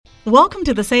Welcome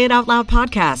to the Say It Out Loud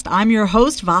podcast. I'm your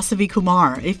host, Vasavi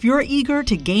Kumar. If you're eager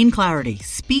to gain clarity,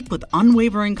 speak with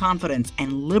unwavering confidence,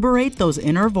 and liberate those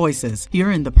inner voices,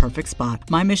 you're in the perfect spot.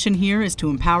 My mission here is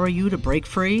to empower you to break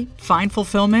free, find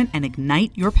fulfillment, and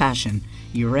ignite your passion.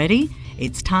 You ready?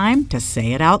 It's time to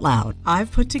say it out loud.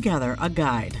 I've put together a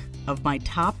guide of my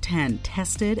top 10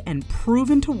 tested and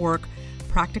proven to work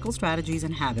practical strategies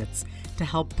and habits to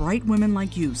help bright women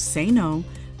like you say no,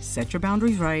 set your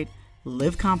boundaries right,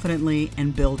 live confidently,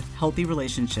 and build healthy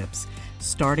relationships,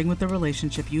 starting with the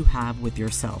relationship you have with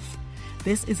yourself.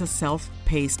 This is a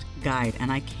self-paced guide,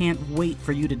 and I can't wait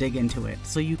for you to dig into it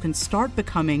so you can start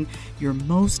becoming your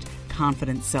most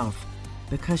confident self,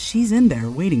 because she's in there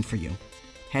waiting for you.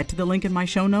 Head to the link in my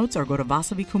show notes or go to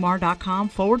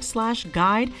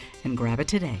vasavikumar.com/guide and grab it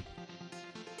today.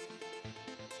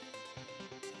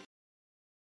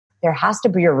 There has to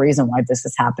be a reason why this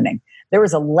is happening. There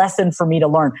is a lesson for me to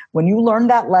learn. When you learn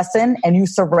that lesson and you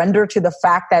surrender to the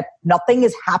fact that nothing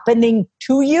is happening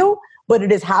to you, but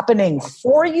it is happening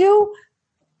for you,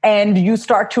 and you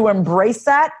start to embrace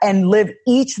that and live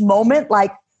each moment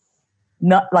like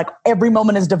every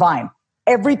moment is divine.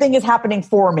 Everything is happening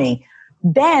for me.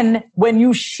 Then when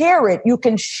you share it, you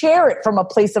can share it from a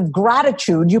place of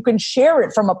gratitude. You can share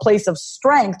it from a place of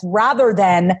strength rather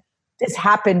than this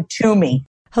happened to me.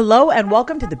 Hello and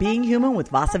welcome to the Being Human with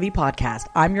Vasavi podcast.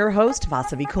 I'm your host,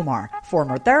 Vasavi Kumar,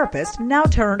 former therapist, now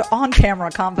turned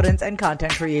on-camera confidence and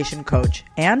content creation coach,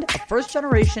 and a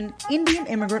first-generation Indian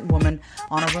immigrant woman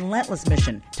on a relentless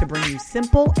mission to bring you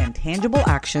simple and tangible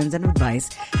actions and advice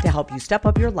to help you step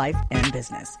up your life and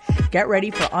business. Get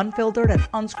ready for unfiltered and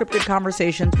unscripted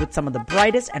conversations with some of the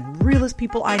brightest and realest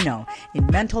people I know in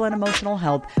mental and emotional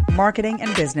health, marketing,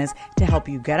 and business to help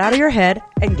you get out of your head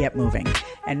and get moving.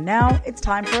 And now it's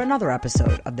time for another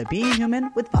episode of the Being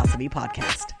Human with Vasavi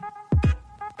podcast.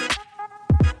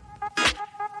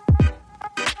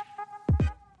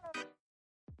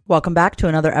 Welcome back to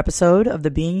another episode of the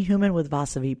Being Human with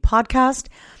Vasavi podcast.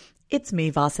 It's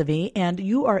me, Vasavi, and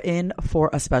you are in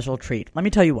for a special treat. Let me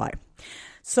tell you why.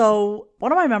 So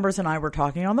one of my members and I were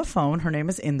talking on the phone. Her name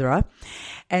is Indra,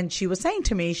 and she was saying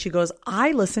to me, she goes,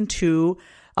 I listened to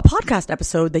a podcast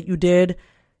episode that you did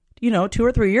 2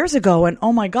 or 3 years ago. And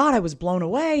oh my God, I was blown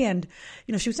away. And,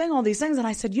 she was saying all these things. And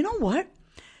I said, you know what?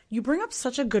 You bring up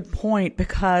such a good point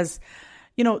because,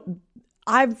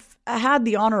 I've had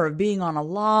the honor of being on a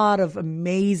lot of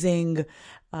amazing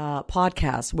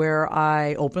podcasts where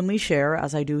I openly share,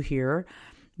 as I do here,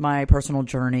 my personal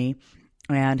journey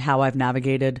and how I've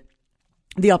navigated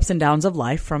the ups and downs of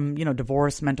life from,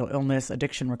 divorce, mental illness,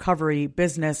 addiction recovery,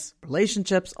 business,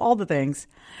 relationships, all the things.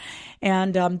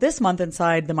 And this month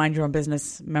inside the Mind Your Own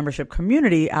Business membership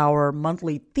community, our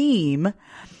monthly theme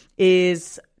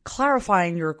is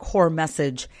clarifying your core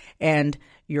message and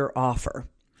your offer.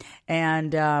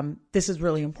 And this is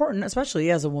really important, especially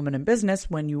as a woman in business,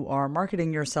 when you are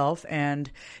marketing yourself and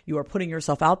you are putting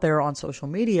yourself out there on social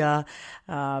media.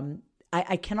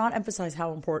 I cannot emphasize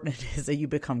how important it is that you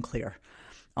become clear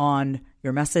on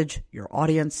your message, your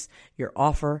audience, your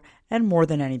offer, and more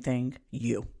than anything,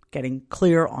 you. Getting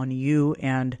clear on you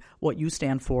and what you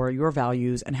stand for, your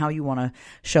values, and how you want to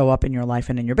show up in your life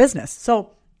and in your business.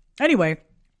 So anyway,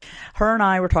 her and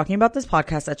I were talking about this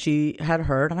podcast that she had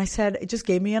heard, and I said, it just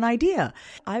gave me an idea.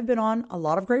 I've been on a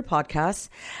lot of great podcasts,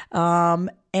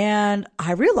 and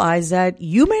I realized that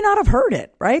you may not have heard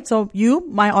it, right? So you,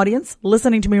 my audience,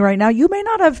 listening to me right now, you may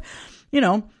not have,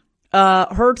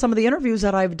 heard some of the interviews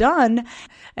that I've done.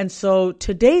 And so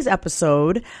today's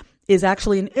episode is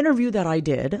actually an interview that I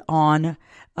did on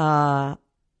my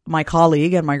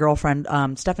colleague and my girlfriend,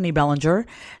 Stephanie Bellinger.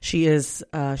 She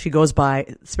goes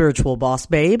by Spiritual Boss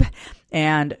Babe,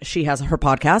 and she has her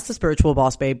podcast, the Spiritual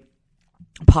Boss Babe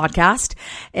podcast.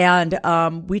 And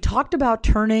we talked about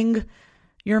turning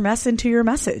your mess into your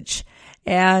message.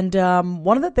 And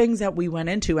one of the things that we went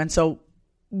into, and so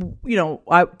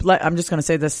I'm just going to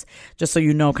say this just so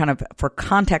you know, kind of for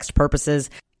context purposes.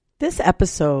 This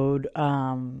episode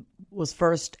was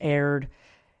first aired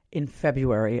in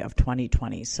February of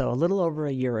 2020, so a little over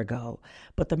a year ago,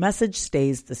 but the message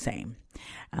stays the same.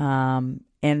 And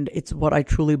it's what I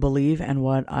truly believe and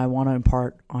what I want to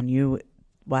impart on you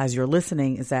as you're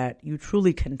listening is that you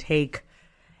truly can take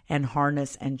and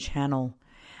harness and channel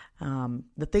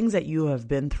the things that you have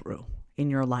been through in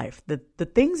your life, the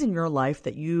things in your life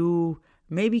that you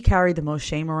maybe carry the most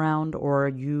shame around, or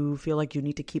you feel like you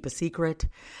need to keep a secret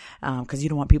because you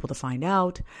don't want people to find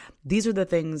out. These are the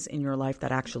things in your life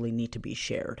that actually need to be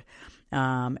shared.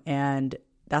 And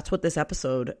that's what this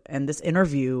episode and this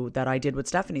interview that I did with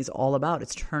Stephanie is all about.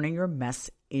 It's turning your mess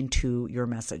into your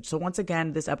message. So once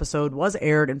again, this episode was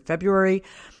aired in February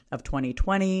of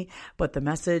 2020, but the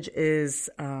message is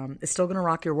still going to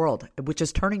rock your world, which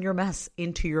is turning your mess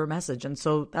into your message. And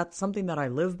so that's something that I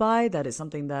live by. That is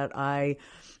something that I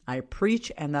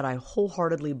preach, and that I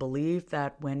wholeheartedly believe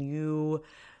that when you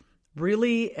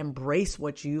really embrace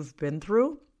what you've been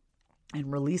through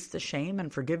and release the shame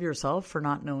and forgive yourself for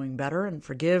not knowing better, and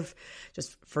forgive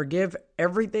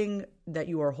everything that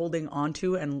you are holding on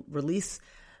to, and release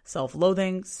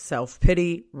self-loathing,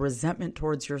 self-pity, resentment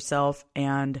towards yourself,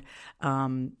 and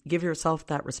give yourself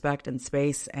that respect and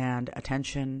space and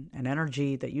attention and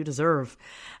energy that you deserve.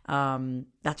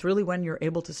 That's really when you're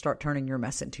able to start turning your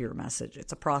mess into your message.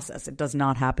 It's a process. It does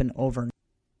not happen overnight.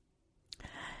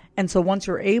 And so once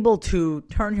you're able to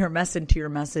turn your mess into your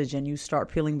message, and you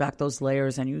start peeling back those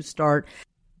layers, and you start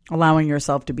allowing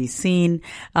yourself to be seen,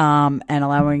 and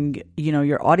allowing,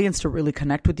 your audience to really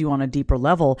connect with you on a deeper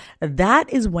level,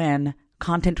 that is when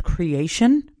content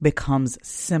creation becomes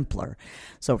simpler.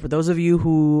 So for those of you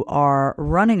who are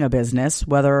running a business,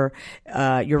 whether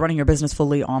you're running your business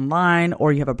fully online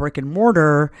or you have a brick and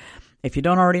mortar, if you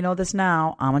don't already know this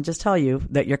now, I'm going to just tell you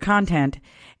that your content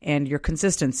and your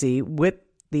consistency with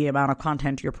the amount of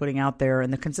content you're putting out there,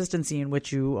 and the consistency in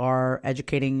which you are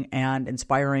educating and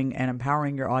inspiring and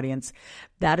empowering your audience,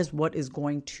 that is what is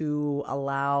going to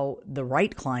allow the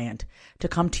right client to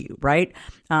come to you, right?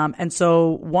 And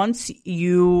so once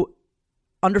you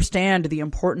understand the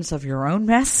importance of your own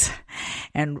mess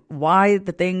and why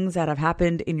the things that have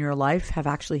happened in your life have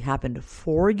actually happened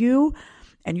for you,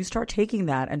 and you start taking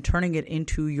that and turning it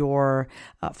into your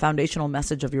foundational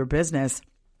message of your business,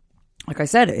 like I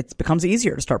said, it becomes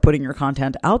easier to start putting your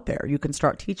content out there. You can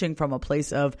start teaching from a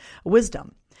place of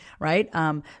wisdom, right?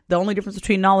 The only difference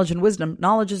between knowledge and wisdom,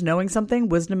 knowledge is knowing something.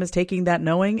 Wisdom is taking that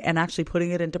knowing and actually putting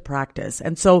it into practice.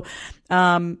 And so,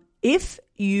 if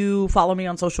you follow me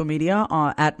on social media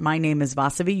at My Name is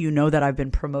Vasavi, you know that I've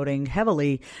been promoting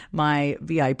heavily my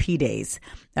VIP days.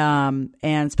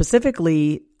 And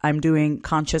specifically, I'm doing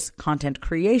conscious content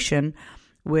creation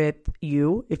with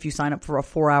you. If you sign up for a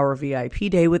 4-hour VIP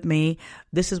day with me,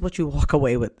 this is what you walk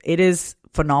away with. It is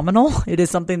phenomenal. It is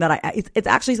something that it's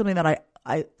actually something that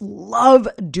I love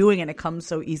doing, and it comes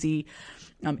so easily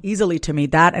to me.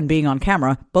 That and being on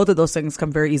camera, both of those things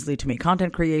come very easily to me.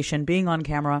 Content creation, being on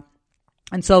camera.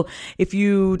 And so if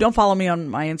you don't follow me on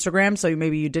my Instagram, so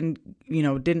maybe you didn't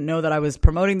know that I was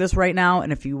promoting this right now.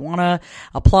 And if you want to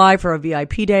apply for a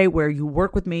VIP day where you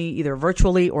work with me either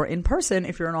virtually or in person,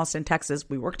 if you're in Austin, Texas,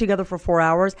 we work together for 4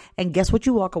 hours, and guess what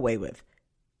you walk away with?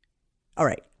 All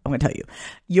right. I'm going to tell you,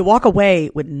 you walk away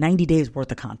with 90 days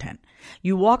worth of content.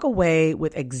 You walk away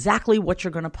with exactly what you're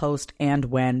going to post and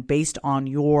when, based on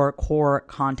your core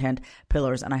content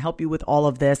pillars. And I help you with all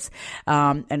of this.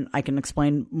 And I can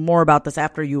explain more about this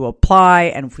after you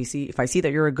apply. And if I see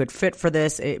that you're a good fit for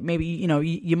this, maybe,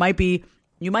 you might be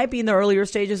in the earlier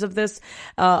stages of this,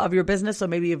 of your business. So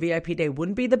maybe a VIP day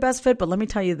wouldn't be the best fit. But let me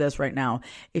tell you this right now.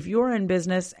 If you're in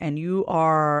business and you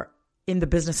are in the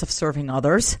business of serving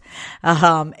others,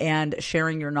 and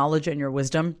sharing your knowledge and your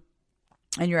wisdom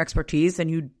and your expertise, then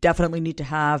you definitely need to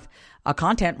have a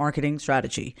content marketing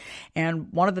strategy.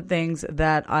 And one of the things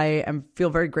that I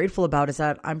feel very grateful about is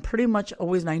that I'm pretty much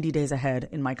always 90 days ahead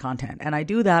in my content. And I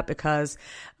do that because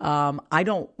I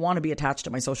don't want to be attached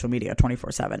to my social media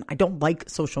 24/7. I don't like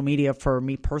social media for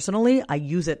me personally. I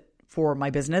use it for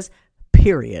my business,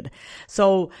 period.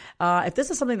 So if this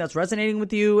is something that's resonating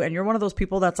with you and you're one of those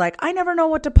people that's like, I never know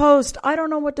what to post, I don't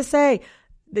know what to say,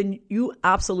 then you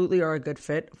absolutely are a good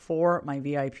fit for my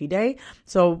VIP day.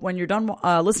 So when you're done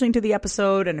listening to the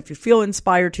episode, and if you feel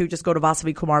inspired to, just go to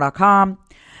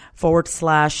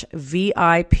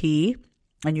vasavikumar.com/VIP,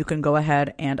 and you can go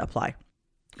ahead and apply.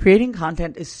 Creating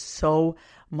content is so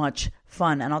much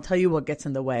fun. And I'll tell you what gets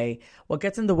in the way. What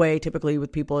gets in the way typically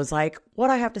with people is like, what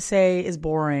I have to say is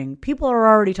boring. People are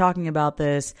already talking about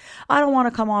this. I don't want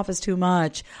to come off as too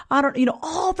much.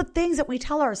 All the things that we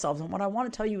tell ourselves. And what I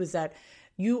want to tell you is that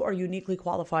you are uniquely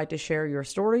qualified to share your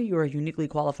story. You are uniquely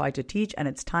qualified to teach. And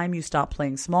it's time you stop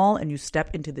playing small and you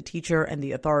step into the teacher and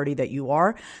the authority that you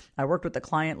are. I worked with a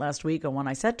client last week, and when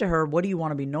I said to her, what do you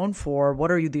want to be known for?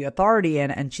 What are you the authority in?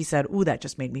 And she said, ooh, that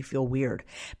just made me feel weird.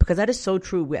 Because that is so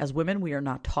true. As women, we are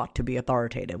not taught to be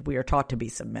authoritative. We are taught to be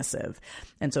submissive.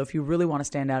 And so if you really want to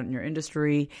stand out in your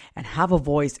industry and have a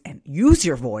voice and use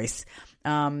your voice,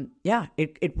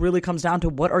 it really comes down to,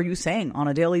 what are you saying on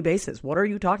a daily basis? What are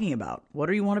you talking about? What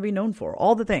do you want to be known for?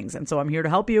 All the things. And so I'm here to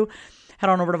help you. Head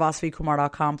on over to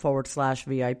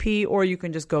vasavikumar.com/VIP, or you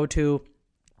can just go to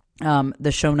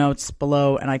the show notes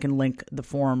below, and I can link the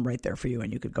form right there for you,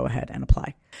 and you could go ahead and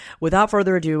apply. Without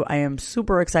further ado, I am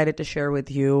super excited to share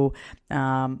with you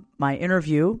my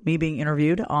interview, me being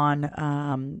interviewed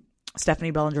on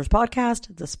Stephanie Bellinger's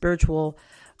podcast, the Spiritual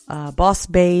Boss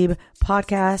Babe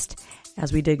podcast,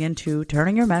 as we dig into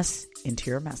turning your mess into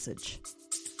your message.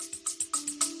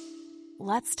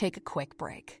 Let's take a quick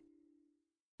break.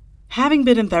 Having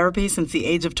been in therapy since the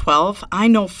age of 12, I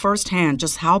know firsthand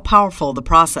just how powerful the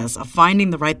process of finding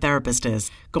the right therapist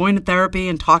is. Going to therapy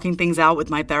and talking things out with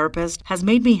my therapist has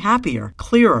made me happier,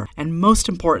 clearer, and most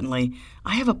importantly,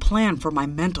 I have a plan for my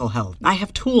mental health. I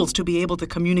have tools to be able to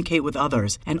communicate with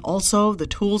others, and also the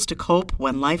tools to cope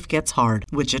when life gets hard,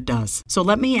 which it does. So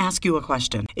let me ask you a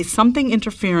question. Is something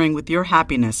interfering with your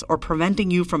happiness or preventing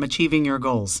you from achieving your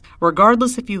goals?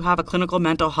 Regardless if you have a clinical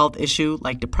mental health issue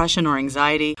like depression or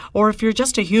anxiety, or if you're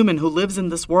just a human who lives in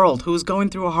this world who is going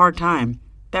through a hard time,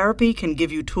 therapy can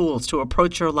give you tools to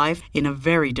approach your life in a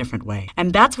very different way.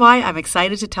 And that's why I'm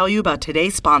excited to tell you about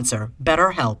today's sponsor,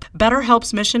 BetterHelp.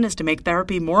 BetterHelp's mission is to make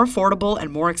therapy more affordable and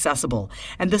more accessible.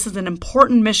 And this is an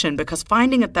important mission because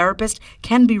finding a therapist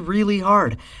can be really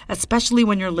hard, especially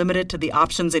when you're limited to the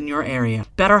options in your area.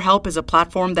 BetterHelp is a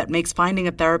platform that makes finding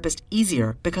a therapist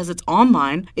easier because it's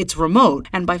online, it's remote,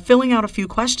 and by filling out a few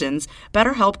questions,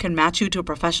 BetterHelp can match you to a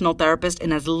professional therapist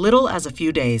in as little as a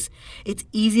few days. It's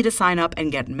easy to sign up and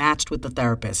get matched with the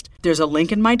therapist. There's a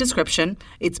link in my description.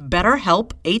 It's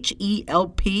BetterHelp,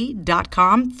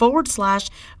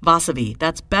 HELP.com/Vasavi.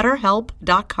 That's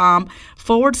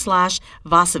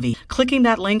BetterHelp.com/Vasavi. Clicking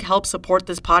that link helps support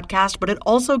this podcast, but it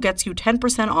also gets you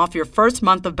 10% off your first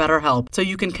month of BetterHelp, so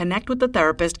you can connect with the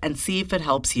therapist and see if it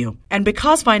helps you. And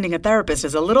because finding a therapist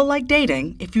is a little like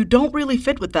dating, if you don't really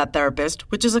fit with that therapist,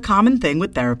 which is a common thing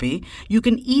with therapy, you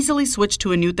can easily switch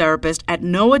to a new therapist at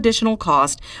no additional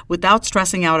cost without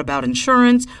stressing out about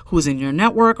insurance, who's in your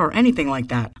network, or anything like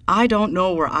that. I don't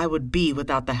know where I would be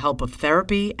without the help of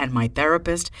therapy and my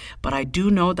therapist, but I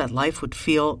do know that life would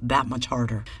feel that much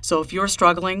harder. So if you're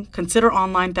struggling, consider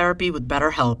online therapy with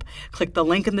BetterHelp. Click the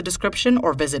link in the description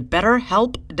or visit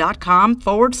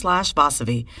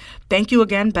betterhelp.com/Vasavi. Thank you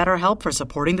again, BetterHelp, for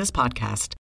supporting this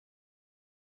podcast.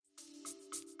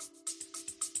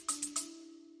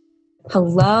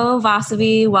 Hello,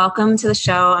 Vasavi. Welcome to the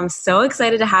show. I'm so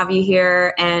excited to have you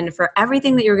here and for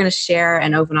everything that you're going to share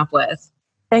and open up with.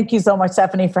 Thank you so much,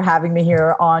 Stephanie, for having me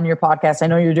here on your podcast. I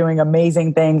know you're doing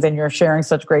amazing things and you're sharing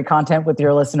such great content with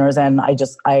your listeners. And I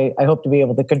hope to be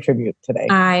able to contribute today.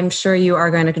 I'm sure you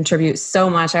are going to contribute so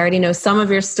much. I already know some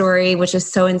of your story, which is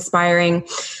so inspiring.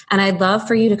 And I'd love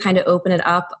for you to kind of open it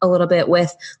up a little bit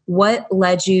with what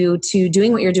led you to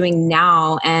doing what you're doing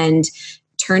now and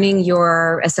turning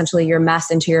essentially your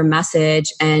mess into your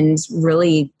message and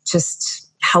really just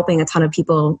helping a ton of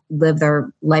people live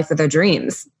their life of their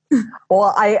dreams.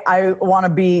 Well, I want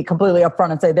to be completely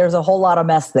upfront and say there's a whole lot of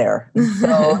mess there.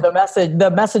 So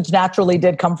the message naturally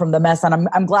did come from the mess. And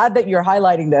I'm glad that you're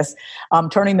highlighting this,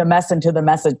 turning the mess into the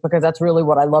message, because that's really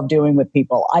what I love doing with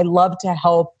people. I love to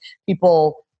help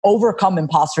people overcome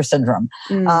imposter syndrome.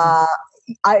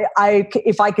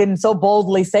 If I can so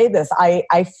boldly say this,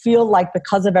 I feel like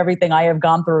because of everything I have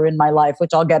gone through in my life,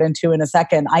 which I'll get into in a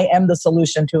second, I am the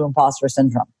solution to imposter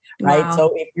syndrome, right? Wow.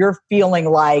 So if you're feeling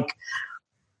like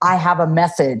I have a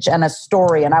message and a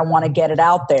story and I want to get it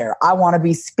out there, I want to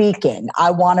be speaking,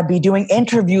 I want to be doing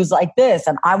interviews like this,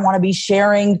 and I want to be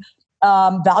sharing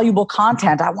valuable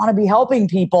content, I want to be helping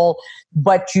people,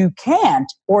 but you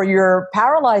can't, or you're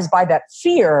paralyzed by that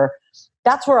fear,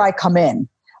 that's where I come in.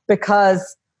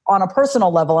 Because on a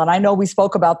personal level, and I know we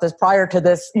spoke about this prior to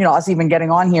this, us even getting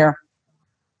on here,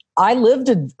 I lived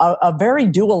a very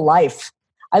dual life.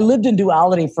 I lived in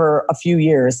duality for a few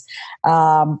years.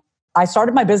 I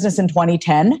started my business in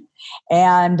 2010,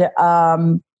 and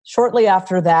shortly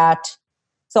after that,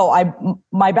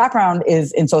 my background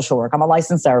is in social work. I'm a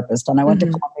licensed therapist, and I went to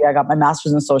Columbia. I got my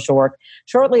master's in social work.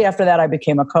 Shortly after that, I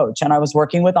became a coach, and I was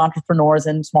working with entrepreneurs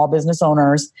and small business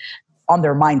owners on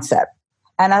their mindset.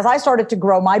 And as I started to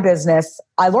grow my business,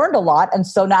 I learned a lot. And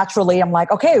so naturally, I'm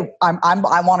like, okay, I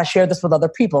want to share this with other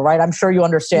people, right? I'm sure you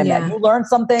understand that. You learn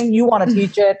something, you want to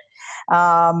teach it.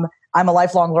 I'm a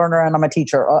lifelong learner, and I'm a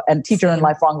teacher and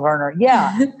lifelong learner.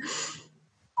 Yeah.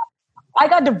 I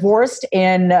got divorced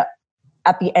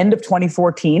at the end of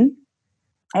 2014.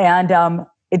 And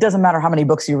it doesn't matter how many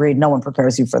books you read. No one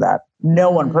prepares you for that.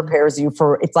 No one prepares you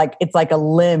for, it's like a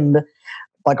limb,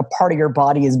 like a part of your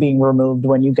body is being removed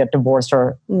when you get divorced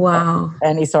or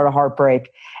any sort of heartbreak.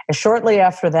 And shortly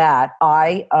after that,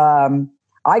 I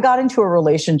got into a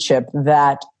relationship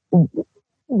that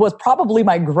was probably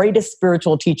my greatest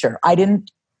spiritual teacher. I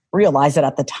didn't realize it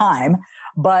at the time.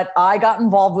 But I got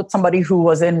involved with somebody who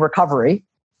was in recovery,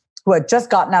 who had just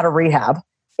gotten out of rehab,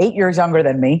 8 years younger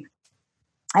than me.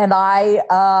 And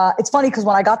it's funny because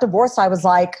when I got divorced, I was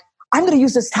like, I'm going to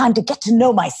use this time to get to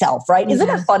know myself, right? Isn't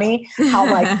it funny how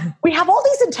like we have all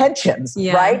these intentions,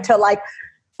 right? To like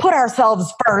put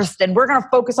ourselves first and we're going to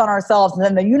focus on ourselves. And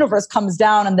then the universe comes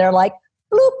down and they're like,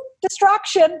 bloop,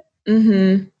 distraction.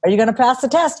 Mm-hmm. Are you going to pass the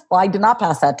test? Well, I did not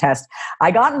pass that test.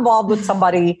 I got involved with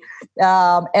somebody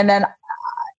and then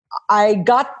I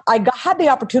had the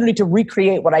opportunity to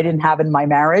recreate what I didn't have in my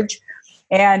marriage.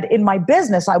 And in my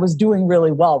business, I was doing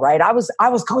really well, right? I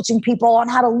was coaching people on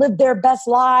how to live their best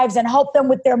lives and help them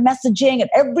with their messaging and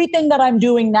everything that I'm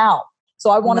doing now.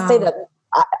 So I want to say that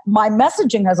my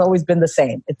messaging has always been the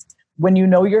same. It's when you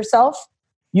know yourself,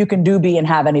 you can do, be, and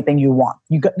have anything you want.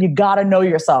 You got to know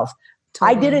yourself.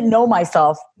 Totally. I didn't know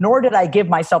myself, nor did I give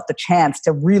myself the chance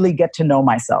to really get to know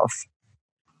myself.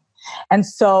 And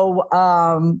so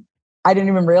I didn't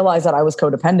even realize that I was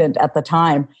codependent at the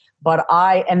time, but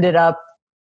I ended up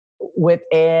with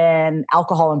an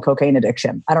alcohol and cocaine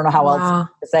addiction. I don't know how else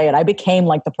to say it. I became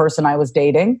like the person I was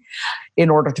dating in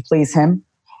order to please him.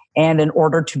 And in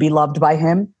order to be loved by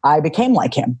him, I became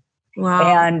like him. Wow.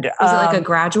 And was it like a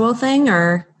gradual thing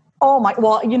or? Oh my,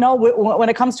 well, you know, when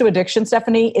it comes to addiction,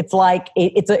 Stephanie, it's like,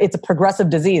 it's a progressive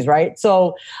disease, right?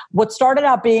 So what started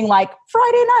out being like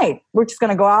Friday night, we're just going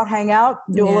to go out, hang out,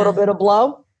 do a little bit of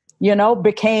blow, you know,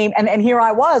 became, and here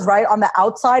I was, right? On the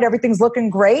outside, everything's looking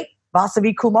great.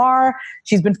 Vasavi Kumar,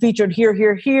 she's been featured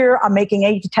here. I'm making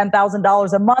 $8,000 to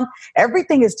 $10,000 a month.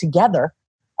 Everything is together.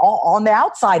 On the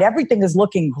outside, everything is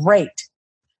looking great.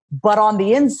 But on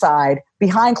the inside,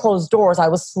 behind closed doors, I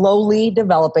was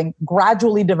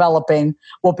gradually developing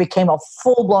what became a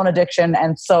full-blown addiction.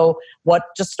 And so what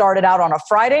just started out on a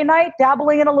Friday night,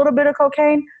 dabbling in a little bit of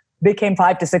cocaine, became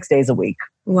 5 to 6 days a week.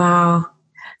 Wow.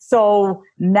 So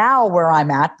now where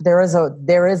I'm at, there is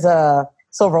a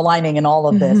silver lining in all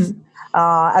of this.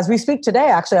 As we speak today,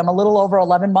 actually, I'm a little over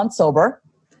 11 months sober.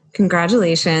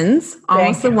 Congratulations.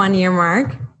 Almost the 1 year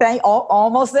mark.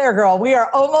 Almost there, girl. We are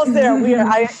almost there. We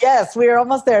are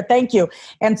almost there. Thank you.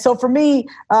 And so for me,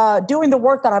 doing the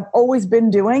work that I've always been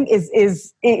doing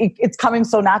it's coming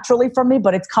so naturally from me,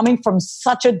 but it's coming from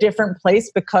such a different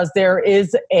place because there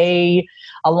is a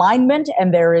alignment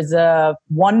and there is a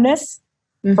oneness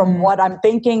from what I'm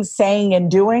thinking, saying, and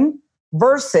doing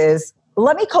versus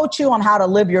let me coach you on how to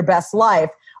live your best life.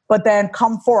 But then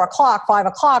come 4 o'clock, 5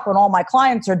 o'clock, when all my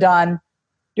clients are done,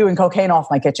 doing cocaine off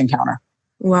my kitchen counter.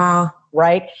 Wow.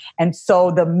 Right. And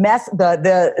so the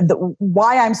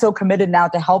why I'm so committed now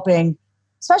to helping,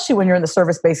 especially when you're in the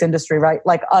service-based industry, right?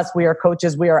 Like us, we are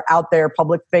coaches, we are out there,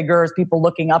 public figures, people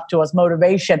looking up to us,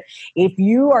 motivation. If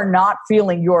you are not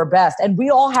feeling your best, and we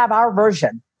all have our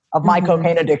version of my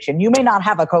cocaine addiction. You may not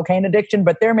have a cocaine addiction,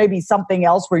 but there may be something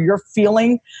else where you're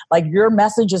feeling like your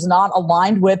message is not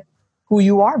aligned with who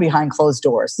you are behind closed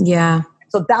doors. Yeah.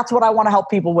 So that's what I want to help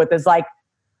people with is like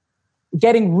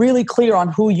getting really clear on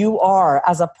who you are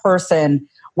as a person,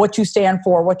 what you stand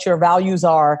for, what your values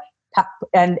are,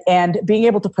 and being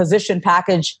able to position,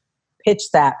 package,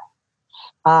 pitch that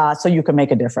so you can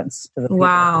make a difference to the people.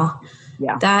 Wow.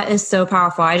 Yeah. That is so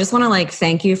powerful. I just want to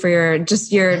thank you for your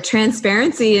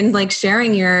transparency and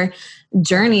sharing your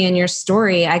journey and your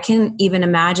story. I can even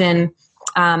imagine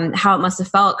how it must have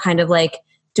felt kind of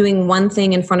doing one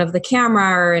thing in front of the camera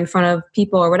or in front of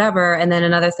people or whatever, and then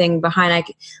another thing behind.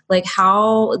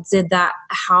 How was that,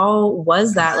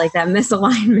 that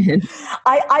misalignment?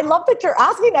 I love that you're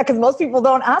asking that because most people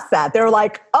don't ask that. They're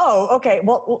like, oh, okay.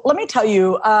 Well, let me tell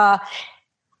you,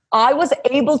 I was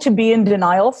able to be in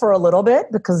denial for a little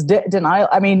bit because denial,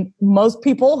 most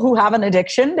people who have an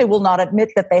addiction, they will not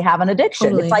admit that they have an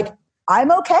addiction. Totally. It's like,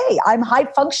 I'm okay. I'm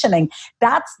high functioning.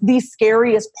 That's the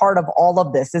scariest part of all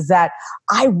of this is that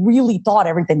I really thought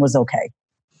everything was okay.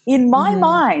 In my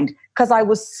mind, because I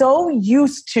was so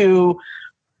used to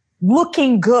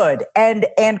looking good and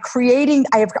creating,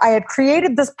 I had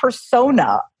created this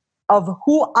persona of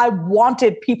who I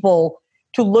wanted people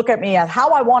to look at me as,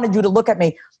 how I wanted you to look at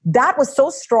me. That was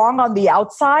so strong on the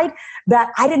outside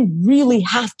that I didn't really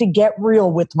have to get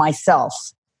real with myself.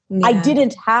 Yeah. I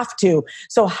didn't have to.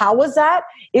 So how was that?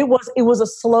 It was a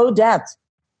slow death.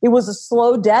 It was a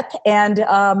slow death. And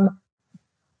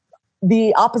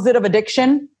the opposite of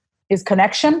addiction is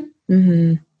connection.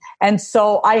 Mm-hmm. And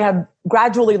so I have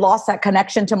gradually lost that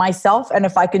connection to myself. And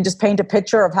if I can just paint a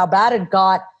picture of how bad it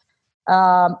got.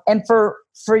 And for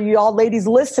you all ladies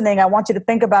listening, I want you to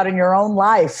think about in your own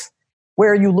life,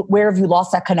 where have you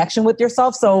lost that connection with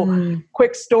yourself? So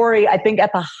quick story, I think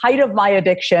at the height of my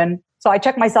addiction, So I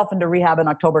checked myself into rehab in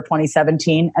October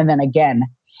 2017 and then again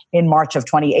in March of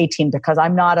 2018 because I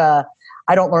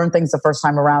don't learn things the first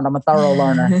time around. I'm a thorough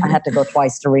learner. I had to go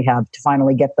twice to rehab to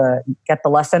finally get the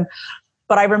lesson.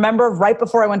 But I remember right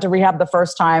before I went to rehab the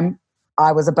first time,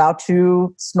 I was about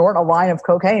to snort a line of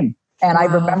cocaine. And I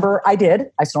remember I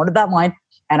snorted that line.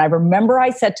 And I remember I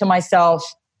said to myself,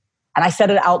 and I said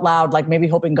it out loud, like maybe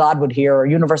hoping God would hear or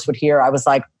universe would hear. I was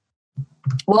like,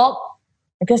 well,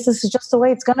 I guess this is just the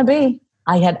way it's going to be.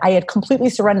 I had completely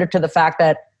surrendered to the fact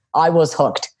that I was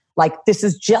hooked. Like, this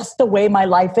is just the way my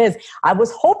life is. I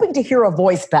was hoping to hear a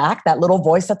voice back, that little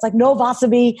voice that's like, no,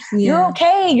 Vasavi, you're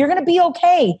okay. You're going to be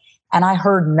okay. And I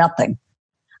heard nothing.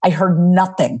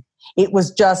 It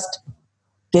was just,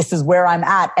 this is where I'm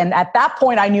at. And at that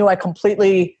point, I knew I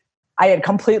had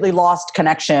completely lost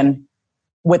connection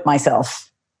with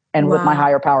myself and with my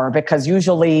higher power. Because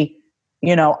usually,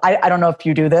 you know, I don't know if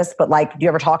you do this, but like, do you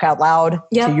ever talk out loud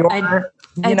to your, I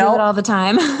do it all the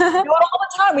time. We do it all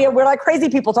the time. We're like crazy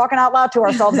people talking out loud to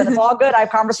ourselves, and it's all good. I have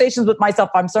conversations with myself.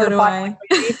 I'm certified.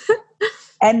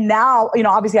 And now, you know,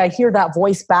 obviously I hear that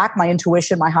voice back, my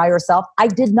intuition, my higher self. I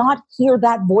did not hear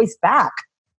that voice back.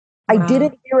 I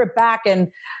didn't hear it back.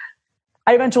 And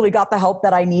I eventually got the help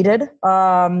that I needed.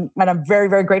 And I'm very,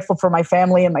 very grateful for my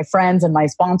family and my friends and my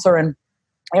sponsor and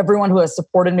everyone who has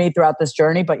supported me throughout this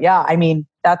journey. But yeah, I mean,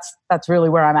 that's really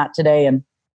where I'm at today. And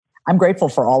I'm grateful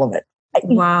for all of it.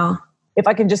 Wow. If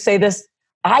I can just say this,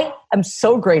 I am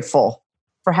so grateful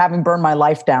for having burned my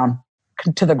life down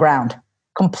to the ground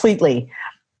completely.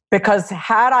 Because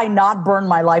had I not burned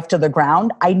my life to the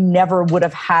ground, I never would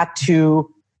have had to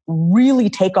really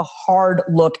take a hard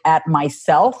look at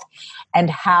myself and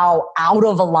how out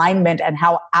of alignment and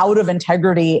how out of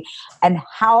integrity and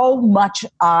how much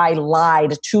I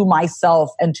lied to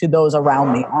myself and to those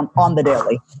around me on the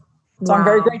daily. So I'm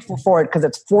very grateful for it because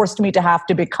it's forced me to have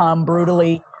to become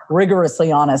brutally,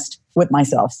 rigorously honest with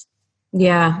myself.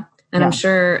 Yeah. And I'm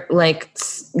sure like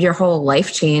your whole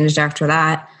life changed after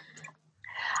that.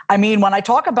 I mean, when I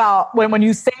talk about, when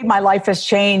you say my life has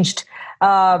changed,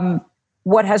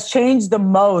 what has changed the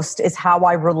most is how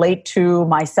I relate to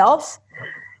myself,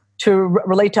 to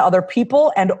relate to other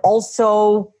people, and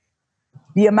also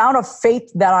the amount of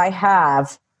faith that I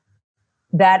have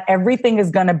that everything is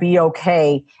going to be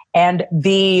okay, and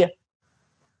the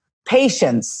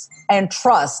patience and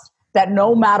trust that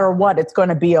no matter what, it's going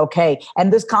to be okay.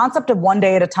 And this concept of one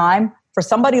day at a time, for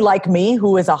somebody like me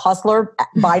who is a hustler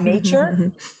by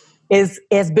nature,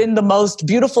 has been the most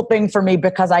beautiful thing for me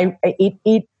because I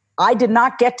did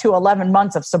not get to 11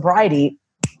 months of sobriety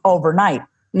overnight.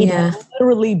 It has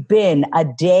literally been a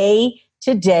day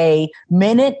to day,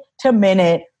 minute to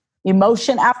minute,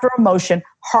 emotion after emotion,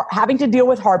 having to deal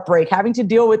with heartbreak, having to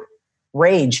deal with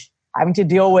rage, having to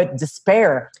deal with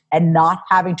despair, and not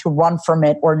having to run from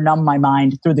it or numb my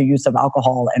mind through the use of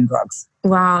alcohol and drugs.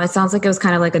 Wow. It sounds like it was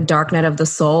kind of like a dark night of the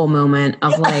soul moment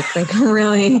of like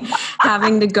really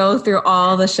having to go through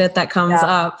all the shit that comes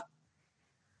up.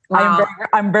 Wow.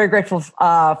 I'm very grateful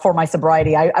for my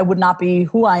sobriety. I would not be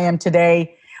who I am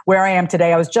today, where I am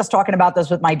today. I was just talking about this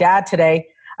with my dad today.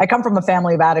 I come from a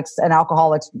family of addicts and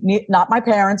alcoholics, not my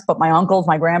parents, but my uncles,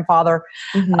 my grandfather,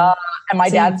 and my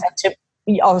dad said to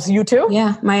me, oh, so you too?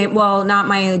 Yeah. Not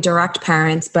my direct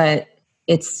parents, but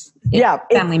it's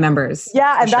family members.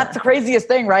 Yeah. And that's the craziest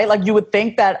thing, right? Like you would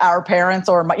think that our parents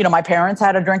or my parents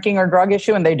had a drinking or drug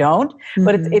issue and they don't,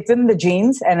 but it's in the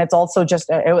genes. And it's also just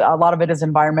a lot of it is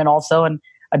environment also. And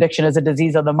addiction is a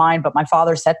disease of the mind. But my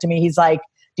father said to me, he's like,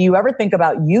 do you ever think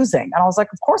about using? And I was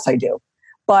like, of course I do.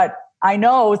 But I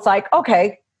know it's like,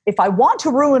 okay, if I want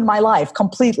to ruin my life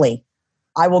completely,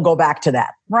 I will go back to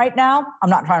that. Right now, I'm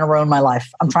not trying to ruin my life.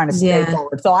 I'm trying to stay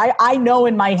forward. So I know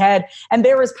in my head, and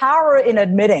there is power in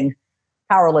admitting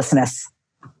powerlessness.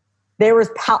 I'm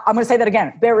going to say that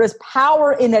again. There is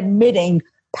power in admitting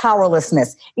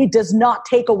powerlessness. It does not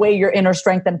take away your inner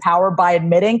strength and power by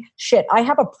admitting, shit, I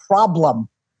have a problem.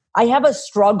 I have a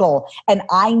struggle and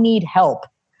I need help.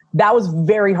 That was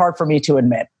very hard for me to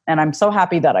admit. And I'm so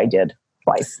happy that I did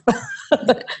twice.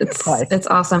 It's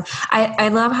awesome. I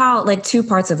love how like two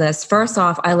parts of this. First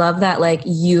off, I love that like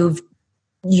you've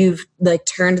like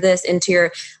turned this into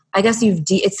your, I guess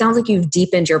it sounds like you've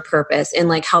deepened your purpose in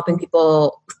like helping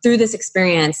people through this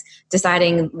experience,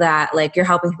 deciding that like you're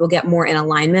helping people get more in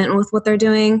alignment with what they're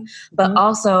doing. But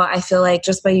also I feel like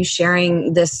just by you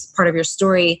sharing this part of your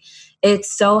story,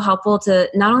 it's so helpful to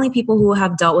not only people who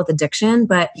have dealt with addiction,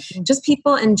 but just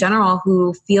people in general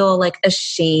who feel like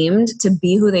ashamed to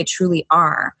be who they truly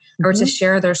are. or to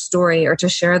share their story or to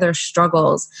share their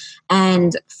struggles.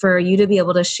 And for you to be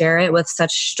able to share it with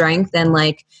such strength and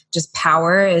like just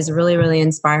power is really, really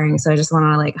inspiring. So I just want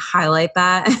to like highlight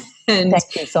that and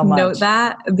Thank you so much. Note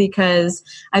that, because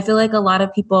I feel like a lot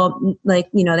of people, like,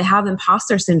 you know, they have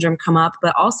imposter syndrome come up,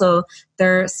 but also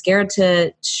they're scared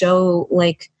to show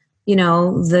like, you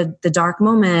know, the dark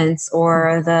moments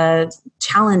or the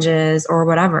challenges or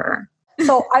whatever.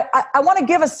 So I want to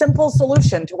give a simple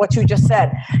solution to what you just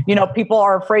said. You know, people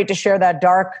are afraid to share that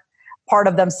dark part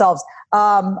of themselves.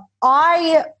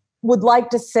 I would like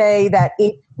to say that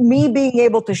me being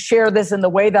able to share this in the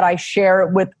way that I share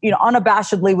it with, you know,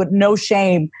 unabashedly with no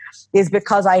shame, is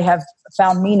because I have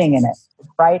found meaning in it,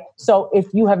 right? So if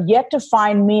you have yet to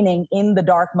find meaning in the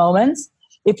dark moments,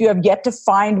 if you have yet to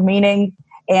find meaning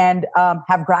and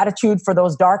have gratitude for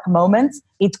those dark moments,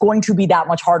 it's going to be that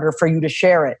much harder for you to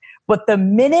share it. But the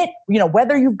minute, you know,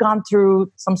 whether you've gone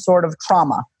through some sort of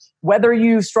trauma, whether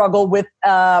you struggle with,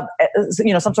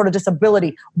 you know, some sort of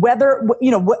disability, whether, you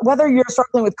know, whether you're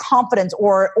struggling with confidence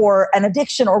or an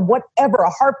addiction or whatever, a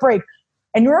heartbreak,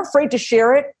 and you're afraid to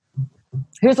share it,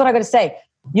 here's what I got to say.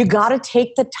 You got to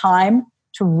take the time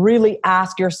to really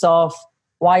ask yourself,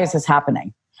 why is this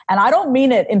happening? And I don't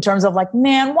mean it in terms of like,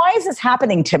 man, why is this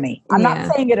happening to me? I'm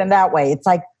not saying it in that way. It's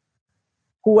like,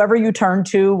 whoever you turn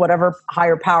to, whatever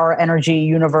higher power, energy,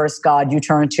 universe, God you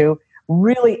turn to,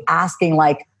 really asking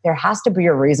like, there has to be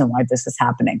a reason why this is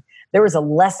happening. There is a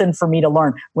lesson for me to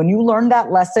learn. When you learn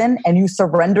that lesson and you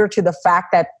surrender to the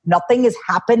fact that nothing is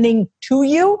happening to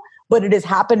you, but it is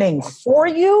happening for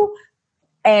you,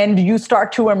 and you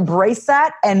start to embrace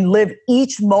that and live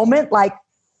each moment like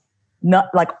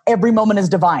every moment is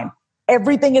divine.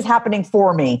 Everything is happening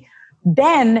for me.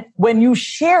 Then when you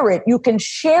share it, you can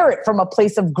share it from a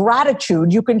place of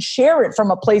gratitude. You can share it from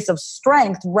a place of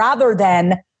strength rather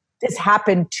than this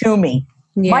happened to me.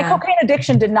 Yeah. My cocaine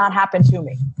addiction did not happen to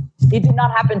me. It did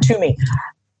not happen to me.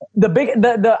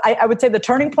 I would say the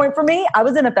turning point for me, I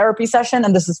was in a therapy session,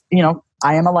 and this is, you know,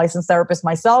 I am a licensed therapist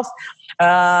myself.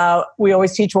 We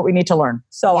always teach what we need to learn.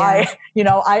 So I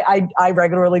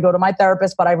regularly go to my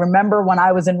therapist, but I remember when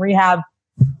I was in rehab,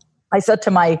 I said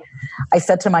to my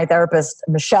therapist,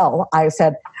 Michelle, I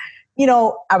said, you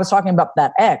know, I was talking about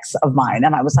that ex of mine,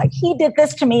 and I was like, he did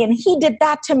this to me and he did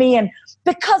that to me, and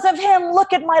because of him,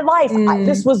 look at my life.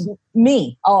 This was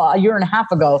me a year and a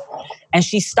half ago. And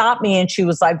she stopped me and she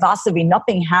was like, Vasavi,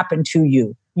 nothing happened to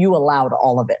you. You allowed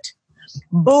all of it.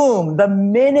 Boom. The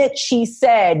minute she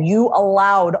said you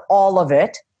allowed all of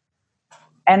it,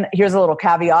 and here's a little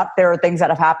caveat, there are things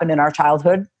that have happened in our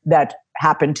childhood that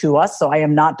happened to us. So I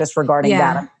am not disregarding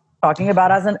that. I'm talking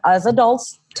about as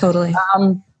adults. Totally.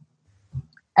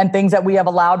 And things that we have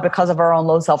allowed because of our own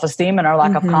low self-esteem and our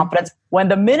lack of confidence. When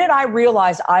the minute I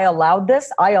realized I allowed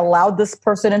this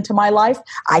person into my life,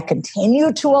 I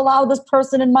continue to allow this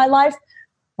person in my life.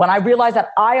 When I realized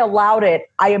that I allowed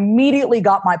it, I immediately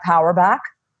got my power back,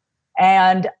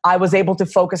 and I was able to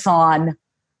focus on,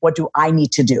 what do I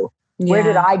need to do? Yeah. Where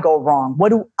did I go wrong? What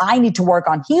do I need to work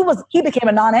on? He became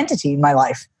a non-entity in my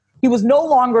life. He was no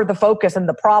longer the focus and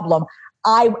the problem.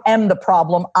 I am the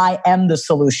problem. I am the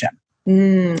solution.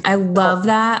 I love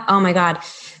that. Oh my God.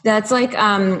 That's like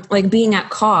being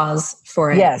at cause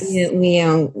for it. Yes.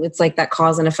 It's like that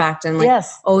cause and effect, and like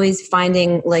always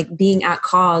finding like being at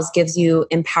cause gives you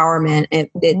empowerment.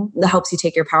 It helps you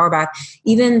take your power back.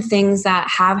 Even things that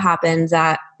have happened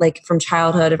that like from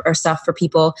childhood or stuff for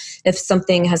people, if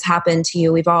something has happened to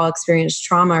you, we've all experienced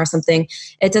trauma or something.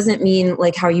 It doesn't mean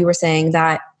like how you were saying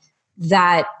that,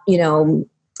 you know,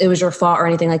 it was your fault or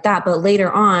anything like that. But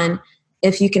later on,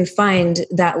 if you can find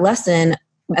that lesson,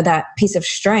 that piece of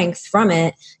strength from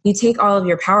it, you take all of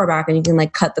your power back and you can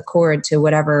like cut the cord to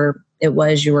whatever it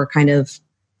was you were kind of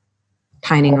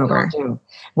pining over.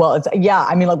 Well,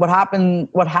 I mean, like what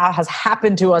has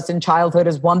happened to us in childhood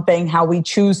is one thing. How we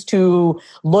choose to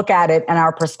look at it and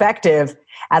our perspective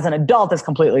as an adult is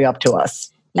completely up to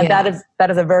us. And that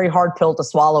is a very hard pill to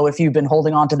swallow if you've been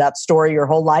holding on to that story your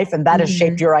whole life, and that has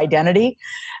shaped your identity.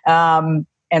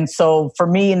 And so for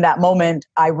me in that moment,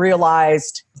 I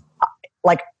realized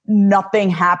like nothing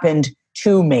happened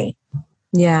to me.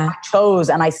 Yeah. I chose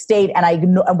and I stayed,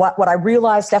 and what I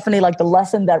realized, Stephanie, like the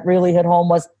lesson that really hit home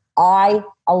was I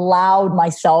allowed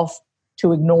myself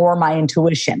to ignore my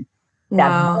intuition.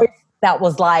 That voice that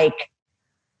was like,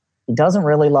 he doesn't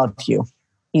really love you.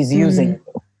 He's using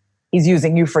you. He's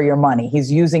using you for your money. He's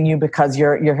using you because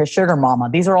you're his sugar mama.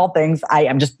 These are all things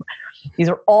these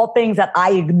are all things that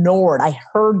I ignored. I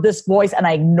heard this voice and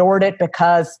I ignored it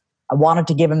because I wanted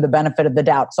to give him the benefit of the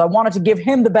doubt. So I wanted to give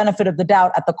him the benefit of the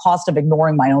doubt at the cost of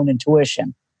ignoring my own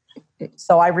intuition.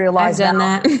 So I realized I've done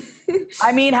that.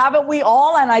 I mean, haven't we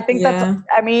all? And I think and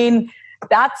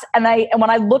when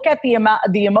I look at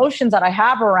the emotions that I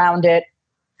have around it,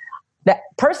 the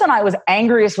person I was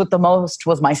angriest with the most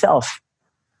was myself.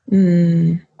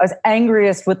 I was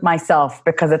angriest with myself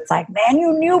because it's like, man,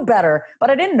 you knew better, but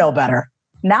I didn't know better.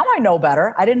 Now I know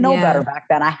better. I didn't know better back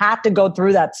then. I had to go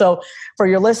through that. So for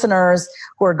your listeners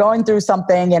who are going through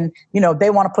something and, they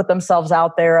want to put themselves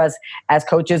out there as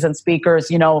coaches and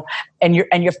speakers, and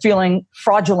you're feeling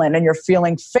fraudulent and you're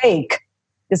feeling fake,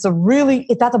 that's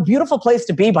a beautiful place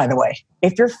to be, by the way.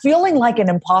 If you're feeling like an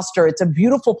imposter, it's a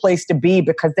beautiful place to be,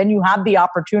 because then you have the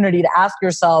opportunity to ask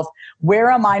yourself,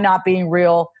 where am I not being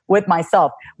real with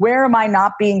myself? Where am I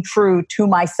not being true to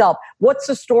myself? What's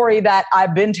the story that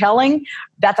I've been telling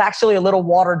that's actually a little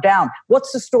watered down?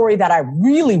 What's the story that I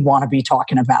really want to be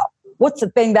talking about? What's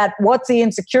the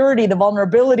insecurity, the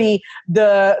vulnerability,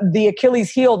 the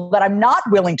Achilles heel that I'm not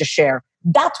willing to share?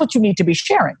 That's what you need to be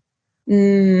sharing.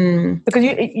 Because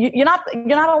you're not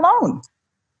alone.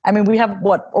 I mean, we have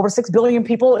over 6 billion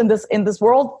people in this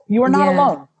world. You are not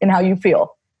alone in how you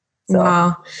feel. So.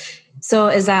 Wow. So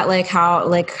is that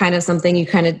kind of something you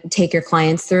kind of take your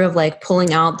clients through, of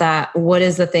pulling out that, what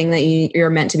is the thing that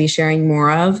you're meant to be sharing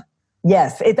more of?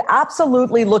 Yes, it's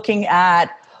absolutely looking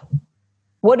at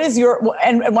what is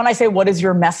and when I say what is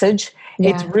your message,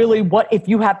 it's really if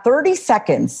you have 30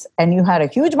 seconds and you had a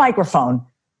huge microphone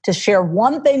to share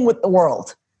one thing with the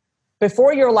world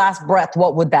before your last breath,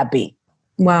 what would that be?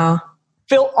 Wow.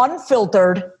 Feel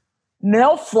unfiltered,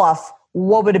 no fluff.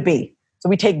 What would it be? So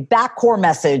we take that core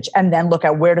message and then look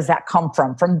at, where does that come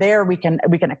from? From there, we can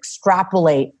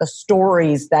extrapolate the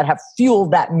stories that have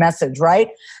fueled that message, right?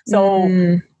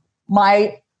 So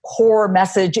my core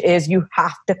message is, you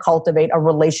have to cultivate a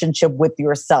relationship with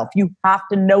yourself. You have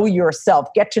to know yourself,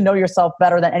 get to know yourself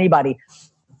better than anybody.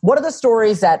 What are the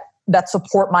stories that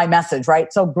support my message,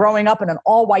 right? So growing up in an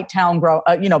all-white town,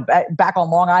 back on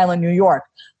Long Island, New York,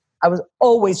 I was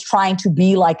always trying to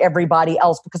be like everybody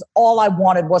else because all I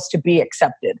wanted was to be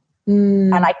accepted.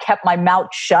 And I kept my mouth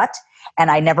shut,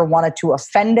 and I never wanted to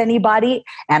offend anybody.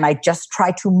 And I just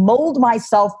tried to mold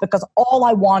myself because all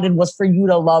I wanted was for you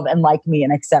to love and like me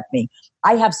and accept me.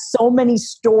 I have so many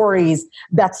stories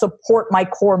that support my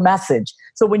core message.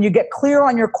 So when you get clear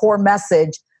on your core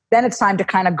message, then it's time to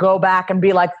kind of go back and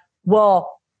be like,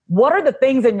 well, what are the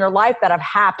things in your life that have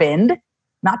happened,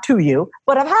 not to you,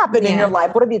 but have happened in your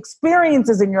life? What are the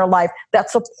experiences in your life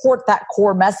that support that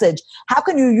core message? How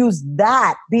can you use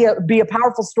that, be a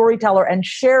powerful storyteller and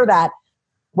share that,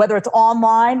 whether it's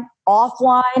online,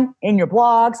 offline, in your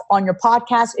blogs, on your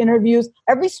podcast interviews?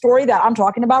 Every story that I'm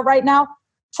talking about right now,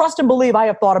 trust and believe I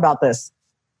have thought about this.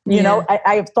 I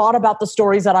have thought about the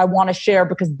stories that I want to share,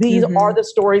 because these are the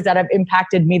stories that have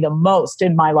impacted me the most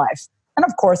in my life. And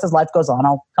of course, as life goes on,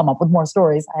 I'll come up with more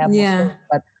stories. I have more stories,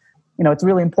 but it's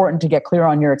really important to get clear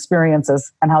on your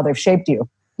experiences and how they've shaped you.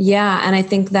 Yeah. And I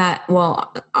think that,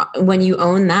 when you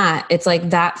own that, it's like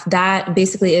that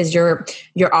basically is your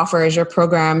offers, your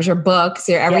programs, your books,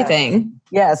 your everything.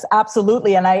 Yes,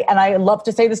 absolutely. And I love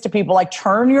to say this to people,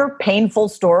 turn your painful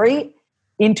story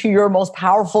into your most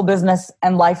powerful business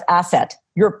and life asset.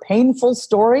 Your painful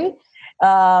story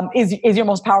is your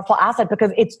most powerful asset,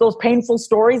 because it's those painful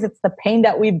stories. It's the pain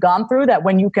that we've gone through, that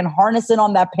when you can harness in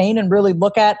on that pain and really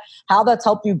look at how that's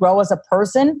helped you grow as a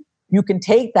person, you can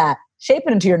take that, shape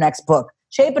it into your next book,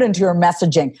 shape it into your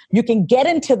messaging. You can get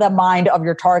into the mind of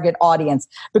your target audience,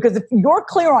 because if you're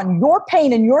clear on your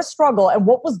pain and your struggle and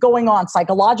what was going on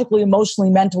psychologically,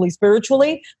 emotionally, mentally,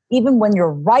 spiritually, even when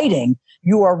you're writing,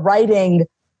 you are writing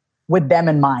with them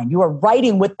in mind. You are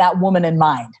writing with that woman in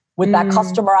mind, with that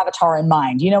customer avatar in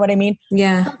mind. You know what I mean?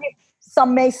 Yeah.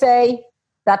 Some may say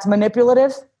that's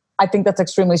manipulative. I think that's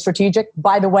extremely strategic.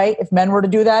 By the way, if men were to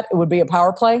do that, it would be a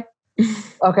power play.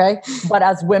 Okay. But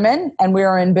as women, and we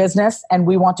are in business and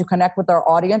we want to connect with our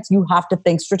audience, you have to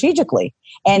think strategically.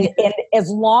 And as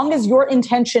long as your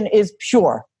intention is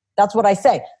pure, that's what I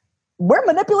say. We're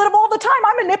manipulative all the time.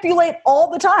 I manipulate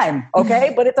all the time.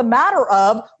 Okay. But it's a matter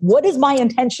of, what is my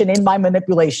intention in my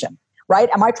manipulation, right?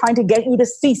 Am I trying to get you to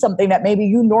see something that maybe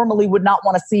you normally would not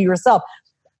want to see yourself?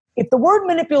 If the word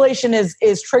manipulation is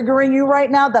triggering you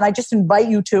right now, then I just invite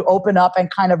you to open up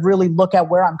and kind of really look at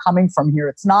where I'm coming from here.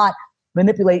 It's not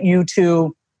manipulate you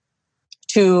to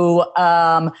do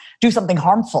something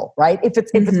harmful, right? If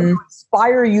it's going to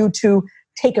inspire you to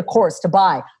take a course, to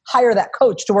buy, hire that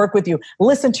coach to work with you,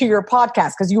 listen to your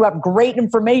podcast because you have great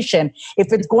information.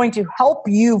 If it's going to help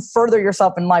you further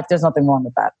yourself in life, there's nothing wrong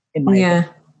with that, in my opinion.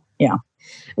 Yeah.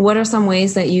 What are some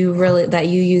ways that you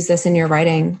use this in your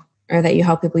writing or that you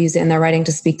help people use it in their writing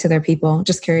to speak to their people?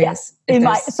 Just curious.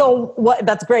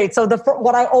 That's great. So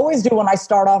what I always do when I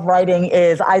start off writing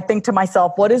is I think to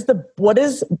myself, what is the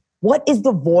voice?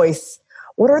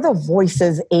 What are the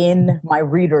voices in my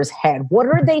reader's head? What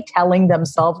are they telling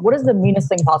themselves? What is the meanest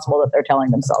thing possible that they're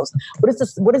telling themselves? What is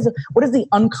the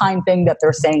unkind thing that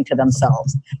they're saying to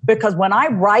themselves? Because when I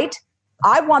write,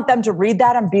 I want them to read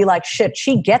that and be like, shit,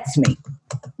 she gets me.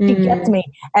 She gets me.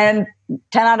 And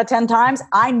 10 out of 10 times,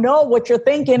 I know what you're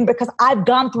thinking because I've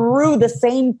gone through the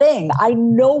same thing. I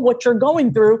know what you're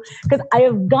going through because I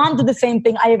have gone through the same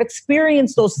thing. I have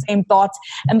experienced those same thoughts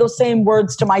and those same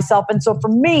words to myself. And so for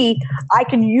me, I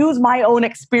can use my own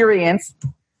experience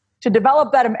to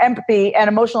develop that empathy and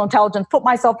emotional intelligence, put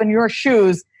myself in your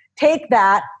shoes, take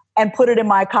that and put it in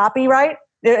my copyright.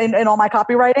 In all my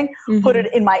copywriting, put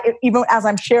it in even as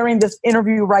I'm sharing this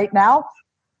interview right now,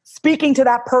 speaking to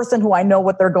that person who I know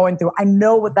what they're going through. I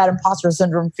know what that imposter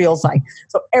syndrome feels like.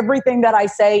 So everything that I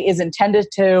say is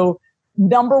intended to,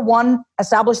 number one,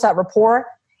 establish that rapport.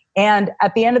 And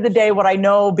at the end of the day, what I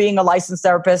know being a licensed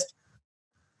therapist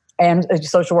and a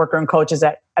social worker and coach is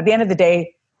that at the end of the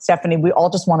day, Stephanie, we all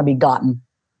just want to be gotten.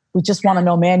 We just want to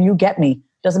know, man, you get me.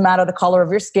 Doesn't matter the color of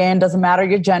your skin, doesn't matter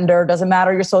your gender, doesn't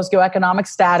matter your socioeconomic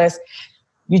status.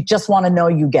 You just want to know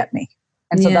you get me.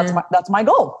 And so that's my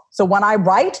goal. So when I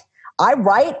write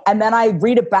and then I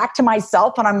read it back to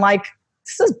myself and I'm like,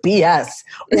 this is BS,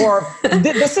 or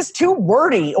this is too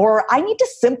wordy, or I need to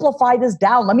simplify this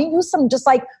down. Let me use some just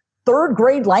like third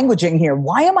grade languaging here.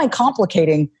 Why am I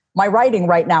complicating my writing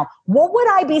right now? What would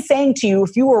I be saying to you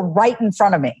if you were right in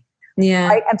front of me? Yeah.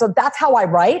 Right? And so that's how I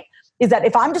write. Is that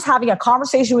if I'm just having a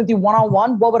conversation with you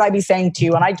one-on-one, what would I be saying to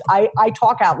you? And I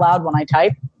talk out loud when I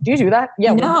type. Do you do that?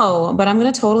 Yeah. No, but I'm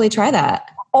going to totally try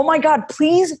that. Oh my God,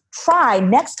 please try.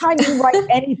 Next time you write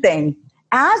anything,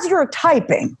 as you're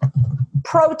typing,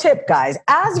 pro tip guys,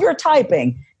 as you're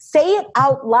typing, say it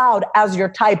out loud as you're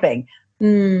typing.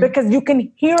 Because you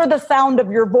can hear the sound of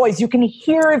your voice. You can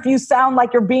hear if you sound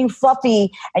like you're being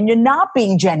fluffy and you're not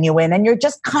being genuine and you're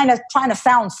just kind of trying to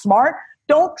sound smart.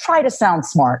 Don't try to sound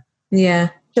smart. Yeah.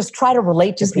 Just try to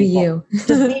relate to people. Be you. Just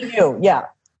be you. Yeah.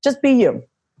 Just be you.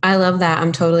 I love that.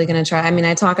 I'm totally going to try. I mean,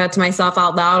 I talk out to myself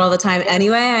out loud all the time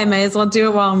anyway. I may as well do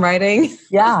it while I'm writing.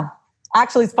 Yeah.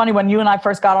 Actually, it's funny when you and I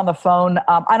first got on the phone,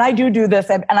 and I do this,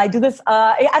 and I do this,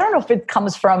 I don't know if it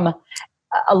comes from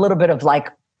a little bit of like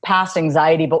past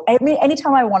anxiety, but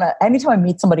anytime I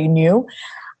meet somebody new,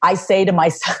 I say to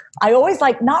myself, I always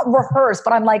like not rehearse,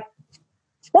 but I'm like,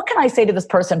 what can I say to this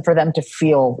person for them to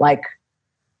feel like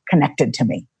connected to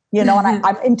me, and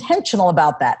I'm intentional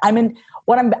about that.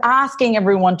 What I'm asking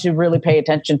everyone to really pay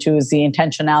attention to is the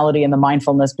intentionality and the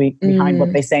mindfulness behind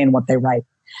what they say and what they write.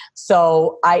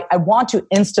 So I want to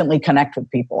instantly connect with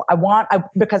people.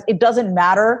 Because it doesn't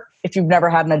matter if you've never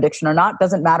had an addiction or not. It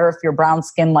doesn't matter if you're brown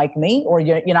skin like me, or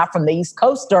you're not from the East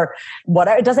Coast or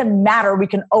whatever. It doesn't matter. We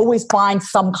can always find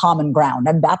some common ground.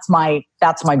 And that's my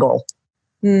goal.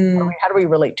 How do we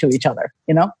relate to each other?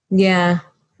 Yeah.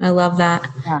 I love that.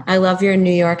 Yeah. I love your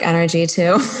New York energy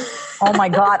too. Oh my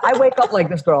God. I wake up like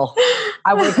this, girl.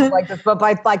 I wake up like this, but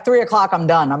by like 3:00, I'm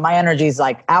done. My energy's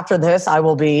like, after this, I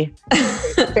will be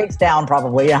face down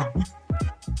probably. Yeah.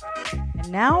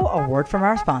 And now a word from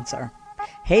our sponsor.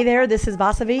 Hey there, this is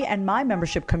Vasavi, and my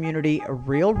membership community,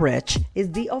 Real Rich,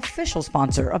 is the official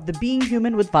sponsor of the Being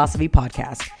Human with Vasavi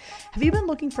podcast. Have you been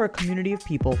looking for a community of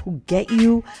people who get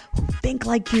you, who think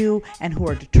like you, and who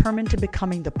are determined to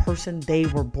becoming the person they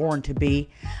were born to be?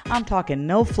 I'm talking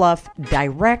no fluff,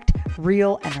 direct,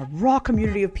 real, and a raw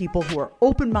community of people who are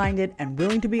open-minded and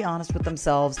willing to be honest with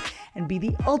themselves and be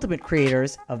the ultimate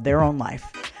creators of their own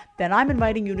life. Then I'm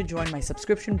inviting you to join my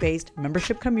subscription-based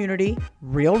membership community,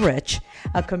 Real Rich,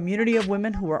 a community of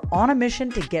women who are on a mission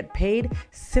to get paid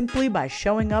simply by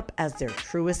showing up as their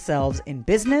truest selves in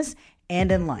business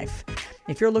and in life.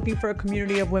 If you're looking for a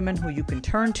community of women who you can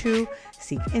turn to,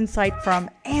 seek insight from,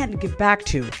 and give back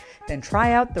to, then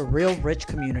try out the Real Rich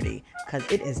community,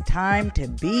 because it is time to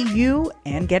be you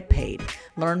and get paid.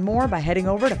 Learn more by heading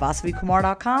over to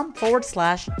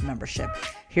vasavikumar.com/membership.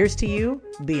 Here's to you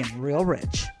being real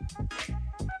rich.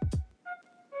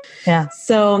 Yeah.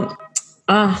 So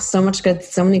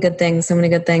many good things. So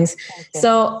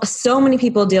many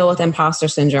people deal with imposter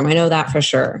syndrome. I know that for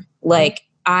sure. Like,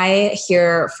 I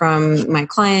hear from my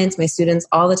clients, my students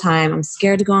all the time, I'm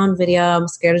scared to go on video. I'm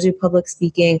scared to do public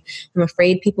speaking. I'm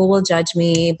afraid people will judge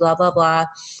me, blah, blah, blah.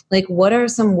 Like, what are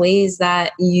some ways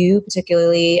that you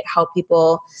particularly help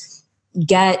people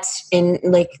get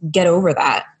over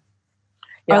that?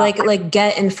 Yeah. Or like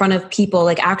get in front of people,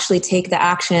 like actually take the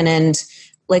action and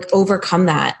like overcome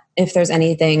that if there's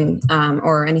anything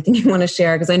or anything you want to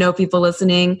share, because I know people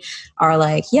listening are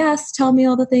like, yes, tell me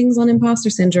all the things on imposter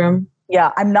syndrome.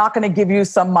 Yeah, I'm not going to give you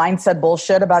some mindset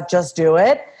bullshit about just do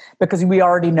it, because we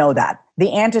already know that.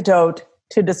 The antidote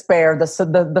to despair,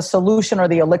 the solution or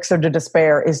the elixir to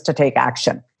despair is to take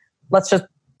action. Let's just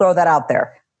throw that out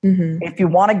there. Mm-hmm. If you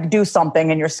want to do something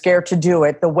and you're scared to do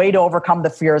it, the way to overcome the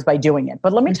fear is by doing it.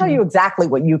 But let me tell you exactly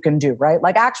what you can do, right?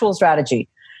 Like actual strategy.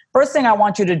 First thing I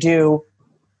want you to do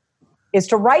is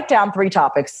to write down 3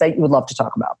 topics that you would love to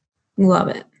talk about. Love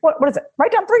it. What is it?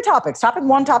 Write down 3 topics. Topic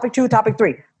 1, topic 2, topic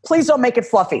 3. Please don't make it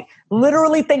fluffy.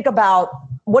 Literally think about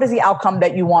what is the outcome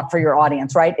that you want for your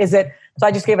audience, right? Is it, so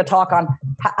I just gave a talk on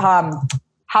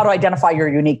how to identify your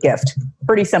unique gift.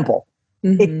 Pretty simple.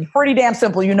 Mm-hmm. It's pretty damn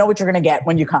simple. You know what you're going to get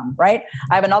when you come, right?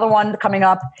 I have another one coming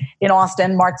up in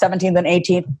Austin, March 17th and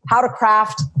 18th. How to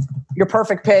craft your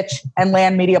perfect pitch and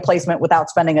land media placement without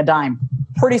spending a dime.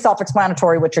 Pretty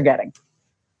self-explanatory what you're getting.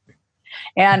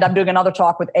 And I'm doing another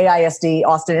talk with AISD,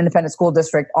 Austin Independent School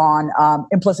District, on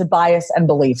implicit bias and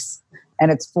beliefs.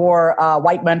 And it's for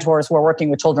white mentors who are working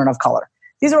with children of color.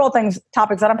 These are all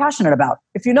topics that I'm passionate about.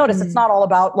 If you notice, it's not all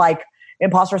about like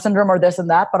imposter syndrome or this and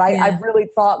that, but I've really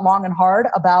thought long and hard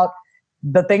about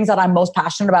the things that I'm most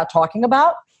passionate about talking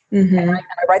about. Mm-hmm. And I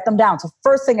write them down. So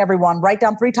first thing, everyone, write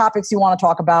down 3 topics you want to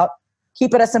talk about.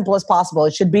 Keep it as simple as possible.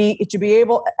 It should be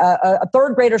able, a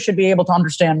 3rd grader should be able to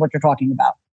understand what you're talking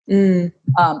about.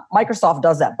 Microsoft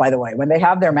does that, by the way. When they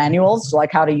have their manuals,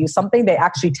 like how to use something, they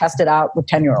actually test it out with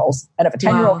 10-year-olds. And if a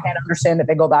 10-year-old can't understand it,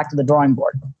 they go back to the drawing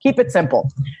board. Keep it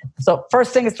simple. So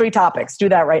first thing is 3 topics. Do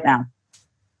that right now.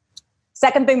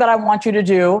 Second thing that I want you to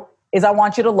do is I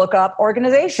want you to look up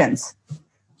organizations.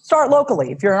 Start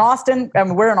locally. If you're in Austin,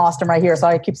 and we're in Austin right here, so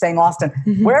I keep saying Austin.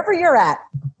 Mm-hmm. Wherever you're at,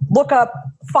 look up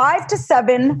 5 to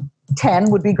 7, 10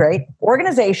 would be great,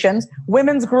 organizations,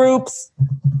 women's groups,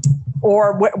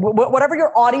 or whatever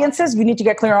your audience is. You need to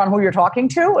get clear on who you're talking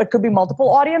to. It could be multiple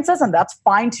audiences, and that's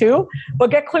fine too. But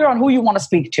get clear on who you want to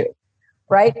speak to,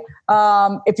 right?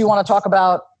 If you want to talk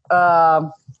about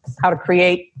how to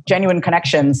create genuine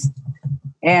connections,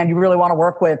 and you really want to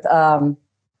work with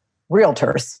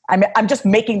realtors. I'm just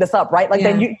making this up, right? Like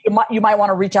then you might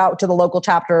want to reach out to the local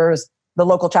chapter of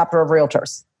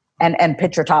realtors and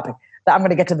pitch your topic. I'm going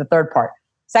to get to the 3rd part.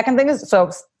 Second thing is, so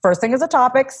first thing is the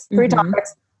topics, 3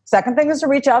 topics. Second thing is to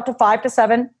reach out to 5 to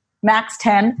 7, max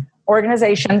 10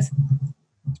 organizations.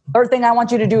 3rd thing I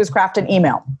want you to do is craft an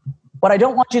email. What I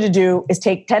don't want you to do is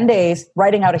take 10 days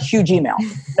writing out a huge email.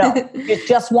 No, you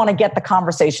just want to get the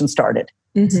conversation started.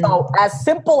 Mm-hmm. So as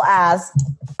simple as,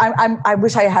 I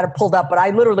wish I had it pulled up, but I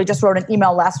literally just wrote an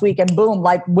email last week and boom,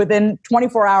 like within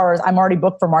 24 hours, I'm already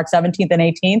booked for March 17th and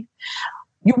 18th.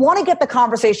 You want to get the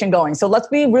conversation going. So let's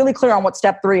be really clear on what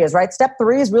step 3 is, right? Step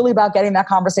 3 is really about getting that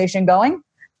conversation going.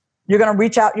 You're going to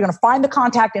reach out, you're going to find the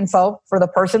contact info for the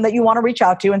person that you want to reach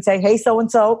out to and say, hey,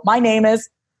 so-and-so, my name is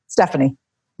Stephanie.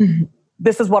 Mm-hmm.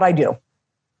 This is what I do.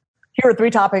 Here are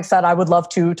 3 topics that I would love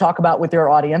to talk about with your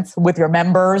audience, with your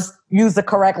members. Use the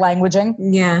correct languaging.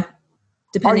 Yeah.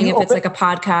 Depending if it's like a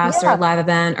podcast or a live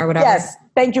event or whatever. Yes.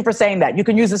 Thank you for saying that. You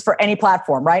can use this for any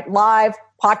platform, right? Live,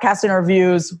 podcast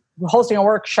interviews, hosting a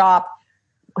workshop,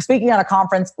 speaking at a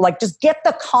conference. Like just get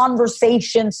the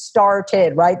conversation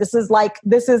started, right? This is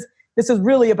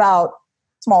really about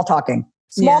small talking.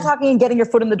 Small talking and getting your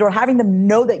foot in the door, having them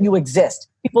know that you exist.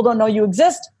 People don't know you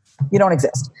exist. You don't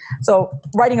exist. So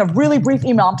writing a really brief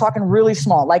email, I'm talking really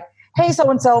small, like, hey,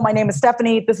 so-and-so, my name is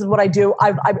Stephanie. This is what I do.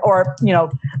 I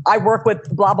work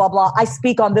with blah, blah, blah. I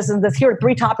speak on this and this. Here are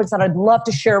 3 topics that I'd love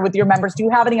to share with your members. Do you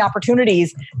have any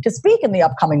opportunities to speak in the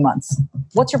upcoming months?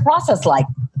 What's your process like?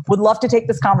 Would love to take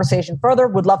this conversation further.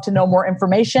 Would love to know more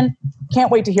information. Can't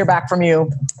wait to hear back from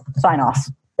you. Sign off.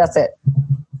 That's it.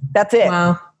 That's it.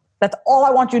 Wow. That's all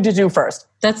I want you to do first.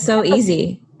 That's so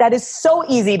easy. That is so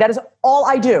easy. That is all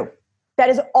I do. That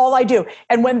is all I do.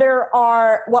 And when there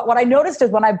are, what I noticed is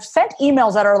when I've sent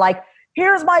emails that are like,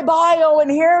 here's my bio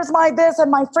and here's my this and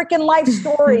my freaking life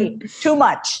story, too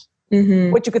much.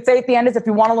 Mm-hmm. What you could say at the end is, if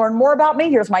you want to learn more about me,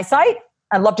 here's my site.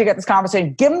 I'd love to get this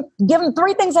conversation. Give them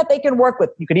 3 things that they can work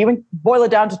with. You could even boil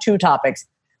it down to 2 topics,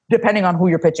 depending on who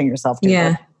you're pitching yourself to. Yeah.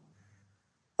 Right?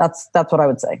 That's what I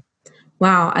would say.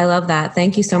 Wow. I love that.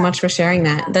 Thank you so much for sharing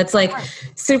that. That's like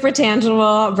super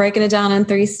tangible, breaking it down in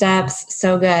 3 steps.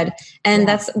 So good. And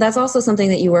that's also something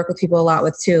that you work with people a lot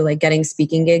with too, like getting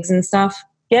speaking gigs and stuff.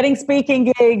 Getting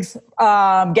speaking gigs,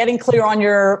 getting clear on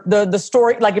the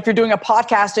story. Like if you're doing a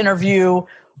podcast interview,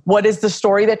 what is the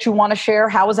story that you want to share?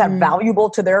 How is that valuable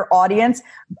to their audience?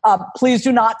 Please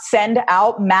do not send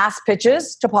out mass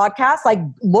pitches to podcasts. Like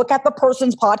look at the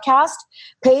person's podcast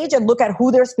page and look at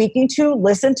who they're speaking to,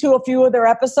 listen to a few of their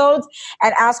episodes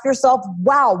and ask yourself,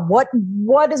 wow,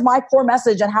 what is my core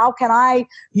message and how can I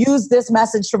use this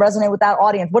message to resonate with that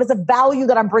audience? What is the value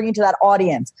that I'm bringing to that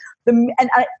audience?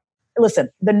 Listen,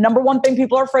 the number one thing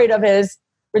people are afraid of is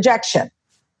rejection.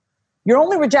 You're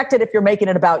only rejected if you're making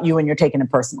it about you and you're taking it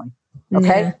personally.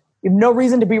 Okay? Yeah. You have no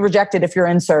reason to be rejected if you're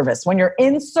in service. When you're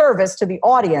in service to the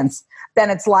audience, then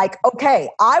it's like, okay,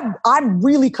 I'm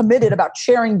really committed about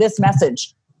sharing this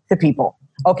message to people.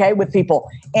 Okay, with people.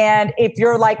 And if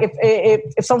you're like,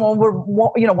 if someone would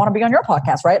want to be on your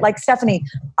podcast, right? Like Stephanie,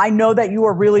 I know that you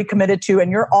are really committed to,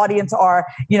 and your audience are,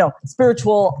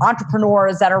 spiritual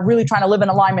entrepreneurs that are really trying to live in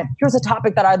alignment. Here's a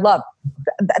topic that I'd love.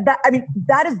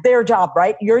 That is their job,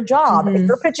 right? Your job, if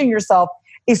you're pitching yourself,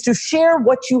 is to share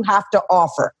what you have to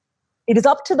offer. It is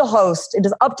up to the host. It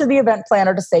is up to the event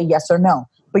planner to say yes or no,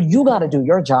 but you got to do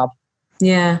your job.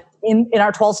 Yeah. In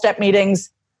our 12-step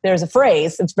meetings, there's a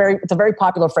phrase, it's a very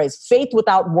popular phrase. Faith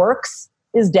without works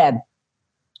is dead.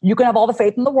 You can have all the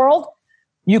faith in the world.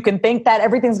 You can think that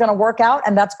everything's going to work out,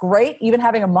 and that's great. Even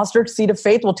having a mustard seed of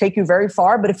faith will take you very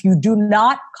far. But if you do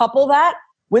not couple that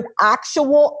with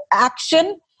actual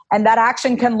action, and that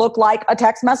action can look like a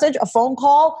text message, a phone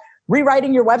call,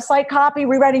 rewriting your website copy,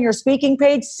 rewriting your speaking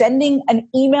page, sending an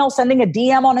email, sending a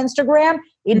DM on Instagram,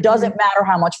 it doesn't matter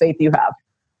how much faith you have.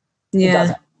 Yeah. It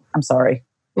doesn't. I'm sorry.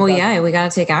 Well, yeah, we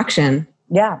got to take action.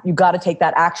 Yeah, you got to take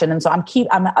that action. And so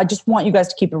I just want you guys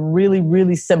to keep it really,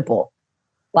 really simple.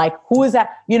 Like, who is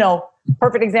that?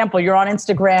 Perfect example. You're on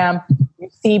Instagram.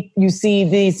 You see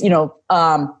these,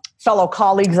 fellow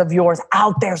colleagues of yours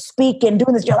out there speaking,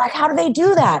 doing this. You're like, how do they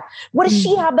do that? What does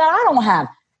she have that I don't have?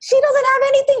 She doesn't have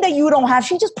anything that you don't have.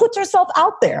 She just puts herself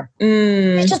out there.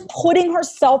 She's just putting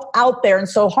herself out there. And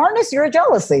so harness your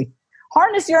jealousy.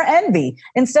 Harness your envy.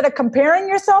 Instead of comparing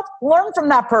yourself, learn from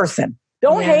that person.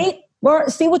 Don't hate. Learn.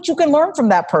 See what you can learn from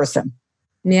that person.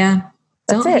 Yeah.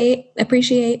 Don't hate.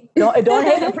 Appreciate. Don't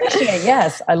hate. Appreciate.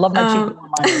 Yes. I love my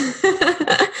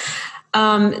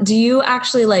cheeky. Do you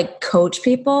actually coach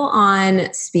people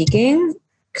on speaking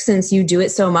since you do it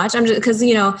so much? I'm just because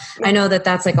I know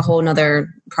that's like a whole nother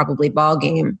probably ball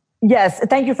game. Yes.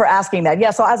 Thank you for asking that.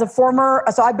 Yeah. So I've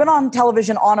been on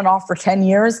television on and off for 10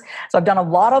 years. So I've done a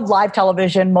lot of live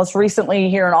television. Most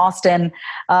recently here in Austin,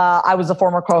 I was a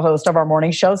former co-host of our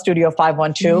morning show, Studio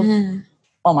 512. Mm-hmm.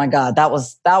 Oh my God. That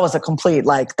was a complete,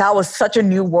 that was such a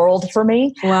new world for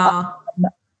me. Wow.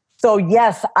 So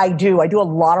yes, I do. I do a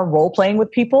lot of role playing with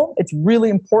people. It's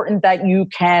really important that you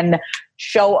can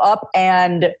show up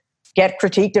and get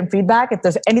critiqued and feedback. If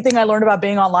there's anything I learned about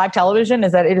being on live television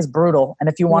is that it is brutal. And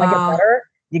if you want to get better,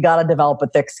 you got to develop a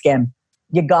thick skin.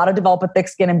 You got to develop a thick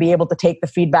skin and be able to take the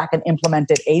feedback and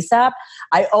implement it ASAP.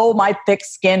 I owe my thick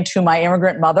skin to my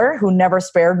immigrant mother who never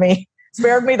spared me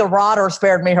the rod or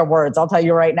spared me her words. I'll tell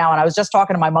you right now. And I was just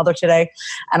talking to my mother today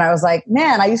and I was like,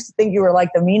 man, I used to think you were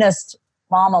like the meanest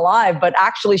mom alive, but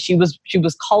actually she was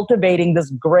cultivating this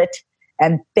grit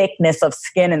and thickness of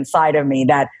skin inside of me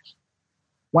that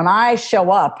when I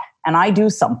show up and I do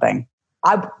something,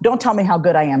 don't tell me how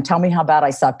good I am. Tell me how bad I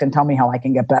sucked and tell me how I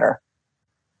can get better.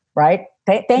 Right?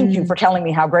 Thank you for telling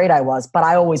me how great I was, but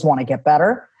I always want to get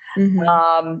better.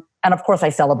 Mm-hmm. And of course I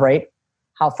celebrate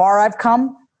how far I've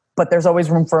come, but there's always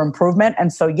room for improvement.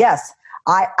 And so, yes,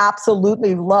 I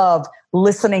absolutely love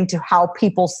listening to how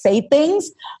people say things.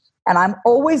 And I'm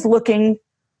always looking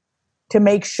to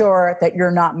make sure that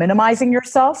you're not minimizing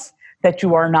yourself, that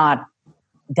you are not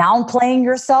downplaying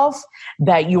yourself,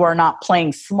 that you are not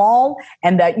playing small,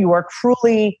 and that you are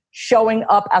truly showing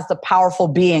up as the powerful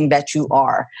being that you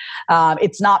are.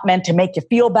 It's not meant to make you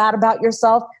feel bad about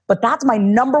yourself, but that's my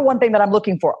number one thing that I'm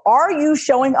looking for. Are you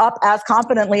showing up as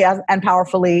confidently and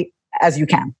powerfully as you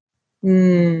can?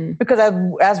 Because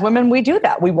as women, we do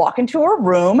that. We walk into a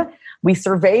room, we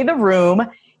survey the room,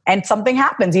 and something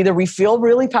happens. Either we feel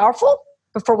really powerful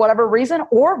for whatever reason,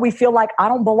 or we feel like I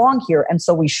don't belong here, and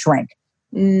so we shrink.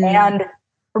 And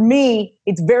for me,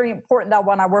 it's very important that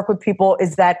when I work with people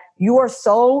is that you are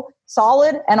so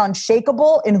solid and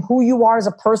unshakable in who you are as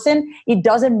a person. It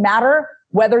doesn't matter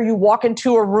whether you walk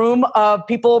into a room of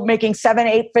people making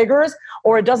 7-8 figures,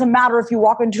 or it doesn't matter if you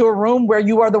walk into a room where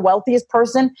you are the wealthiest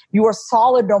person. You are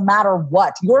solid no matter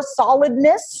what. Your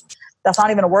solidness, that's not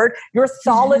even a word, your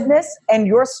solidness and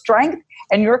your strength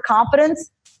and your confidence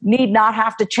need not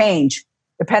have to change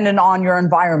depending on your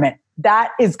environment.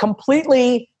 That is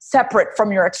completely separate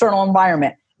from your external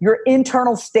environment. Your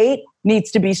internal state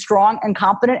needs to be strong and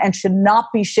confident and should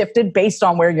not be shifted based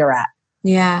on where you're at.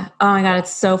 Yeah. Oh my God.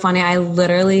 It's so funny. I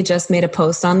literally just made a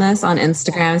post on this on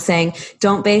Instagram saying,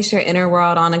 don't base your inner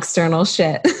world on external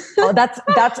shit. Oh, that's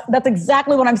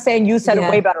exactly what I'm saying. You said it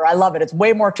way better. I love it. It's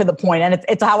way more to the point. And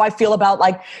it's how I feel about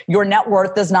like your net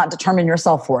worth does not determine your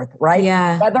self-worth, right?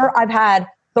 Yeah. Whether I've had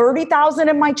 30,000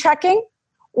 in my checking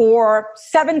or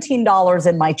 $17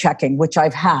 in my checking, which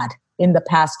I've had in the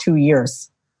past 2 years.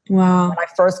 Wow. When I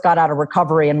first got out of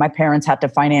recovery and my parents had to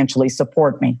financially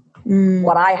support me.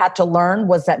 What I had to learn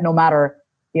was that no matter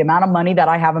the amount of money that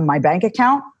I have in my bank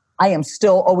account, I am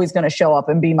still always going to show up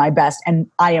and be my best. And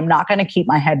I am not going to keep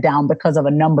my head down because of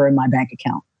a number in my bank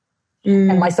account.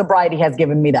 And my sobriety has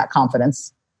given me that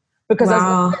confidence. Because and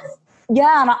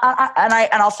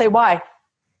I'll say why.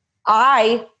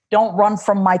 I don't run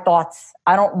from my thoughts.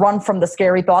 I don't run from the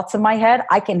scary thoughts in my head.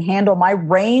 I can handle my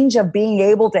range of being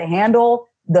able to handle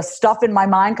the stuff in my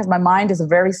mind, because my mind is a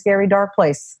very scary, dark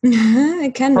place.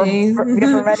 It can be. For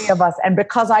many of us. And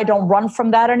because I don't run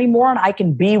from that anymore and I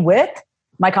can be with,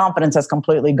 my confidence has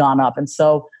completely gone up. And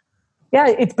so, yeah,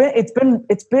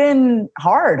 it's been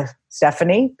hard,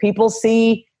 Stephanie. People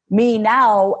see me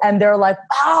now and they're like,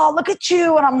 oh, look at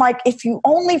you. And I'm like, if you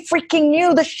only freaking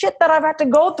knew the shit that I've had to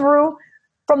go through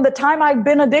from the time I've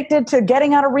been addicted to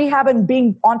getting out of rehab and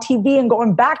being on TV and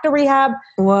going back to rehab.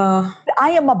 Wow.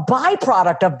 I am a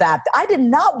byproduct of that. I did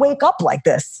not wake up like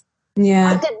this.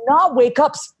 Yeah. I did not wake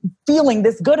up feeling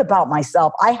this good about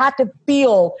myself. I had to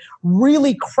feel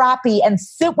really crappy and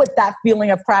sit with that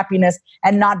feeling of crappiness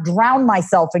and not drown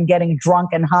myself in getting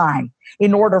drunk and high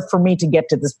in order for me to get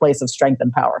to this place of strength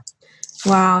and power.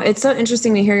 Wow. It's so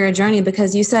interesting to hear your journey,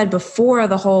 because you said before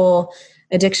the whole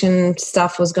addiction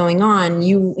stuff was going on,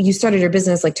 you started your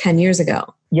business like 10 years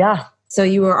ago. Yeah. So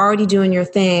you were already doing your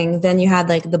thing. Then you had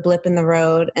like the blip in the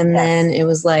road. And then it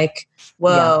was like,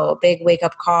 whoa, big wake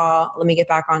up call. Let me get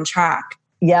back on track.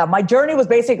 Yeah. My journey was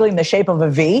basically in the shape of a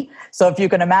V. So if you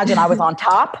can imagine, I was on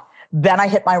top, then I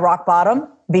hit my rock bottom,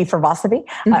 V for Vasavi.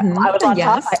 I was on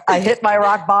top, I hit my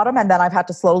rock bottom, and then I've had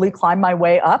to slowly climb my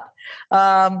way up.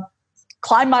 And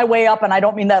I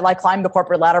don't mean that like climb the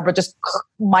corporate ladder, but just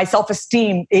my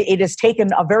self-esteem. It has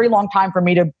taken a very long time for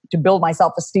me to build my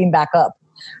self-esteem back up.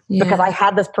 Because I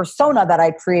had this persona that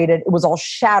I created. It was all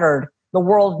shattered. The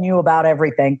world knew about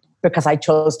everything because I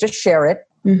chose to share it.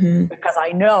 Because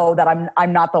I know that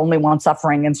I'm not the only one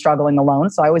suffering and struggling alone.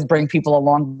 So I always bring people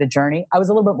along the journey. I was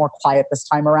a little bit more quiet this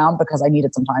time around because I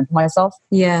needed some time for myself.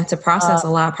 Yeah, to process a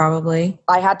lot, probably.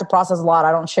 I had to process a lot.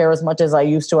 I don't share as much as I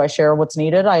used to. I share what's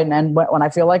needed. And when I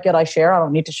feel like it, I share. I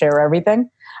don't need to share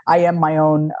everything. I am my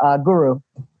own guru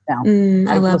now.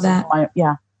 I love that.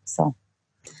 So.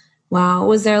 Wow.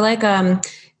 Was there like a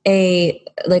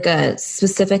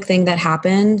specific thing that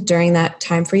happened during that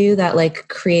time for you that like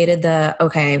created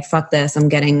okay, fuck this, I'm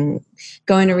going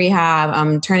to rehab,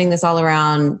 I'm turning this all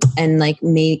around, and like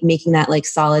making that like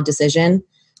solid decision?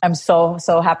 I'm so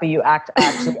happy you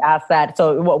actually asked that.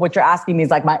 So what you're asking me is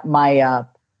like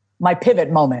my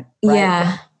pivot moment, right?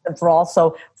 Yeah. For all.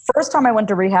 So first time I went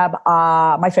to rehab,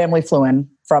 my family flew in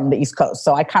from the East Coast.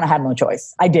 So I kind of had no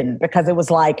choice. I didn't, because it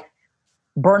was like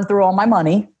burned through all my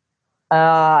money.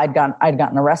 I'd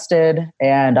gotten arrested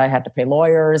and I had to pay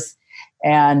lawyers.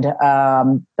 And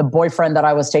the boyfriend that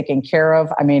I was taking care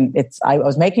of, I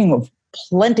was making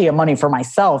plenty of money for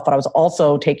myself, but I was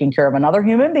also taking care of another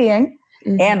human being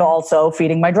and also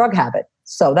feeding my drug habit.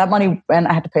 So that money, and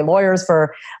I had to pay lawyers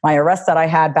for my arrest that I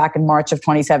had back in March of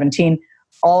 2017.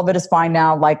 All of it is fine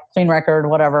now, like clean record,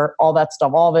 whatever, all that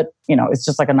stuff, all of it, it's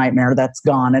just like a nightmare that's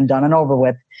gone and done and over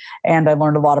with. And I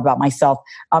learned a lot about myself.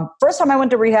 First time I went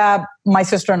to rehab, my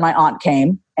sister and my aunt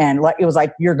came, and it was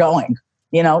like, you're going,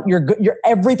 you're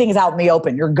everything is out in the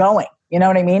open. You're going, you know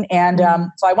what I mean? And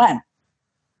so I went,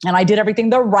 and I did everything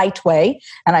the right way.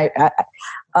 And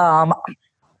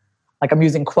like I'm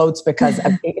using quotes because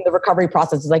in the recovery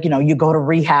process, it's like, you go to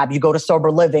rehab, you go to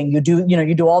sober living, you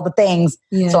do all the things.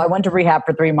 Yeah. So I went to rehab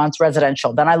for 3 months,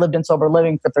 residential. Then I lived in sober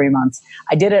living for 3 months.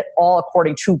 I did it all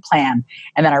according to plan.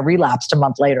 And then I relapsed a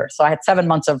month later. So I had 7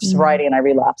 months of sobriety and I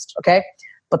relapsed. Okay.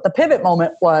 But the pivot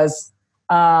moment was,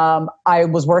 I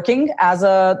was working as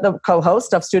the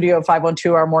co-host of Studio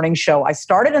 512, our morning show. I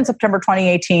started in September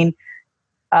 2018.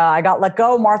 I got let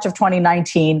go March of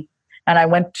 2019. And I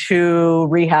went to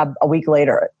rehab a week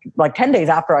later, like 10 days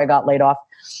after I got laid off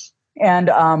and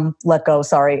let go,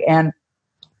 sorry. And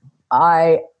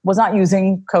I was not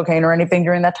using cocaine or anything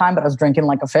during that time, but I was drinking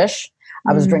like a fish.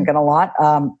 I was drinking a lot.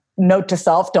 Note to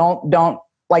self, don't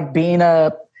like being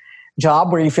a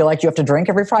job where you feel like you have to drink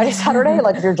every Friday, Saturday,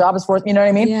 like if your job is forced, you know what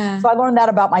I mean? Yeah. So I learned that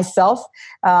about myself.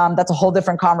 That's a whole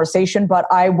different conversation. But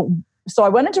I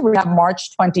went into rehab March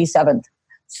 27th.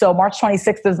 So March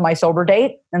 26th is my sober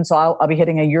date. And so I'll be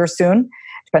hitting a year soon,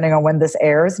 depending on when this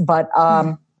airs. But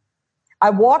I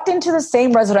walked into the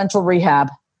same residential rehab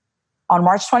on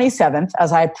March 27th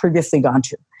as I had previously gone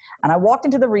to. And I walked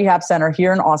into the rehab center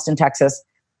here in Austin, Texas,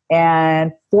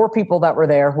 and 4 people that were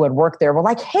there who had worked there were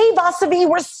like, "Hey, Vasavi,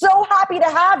 we're so happy to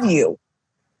have you."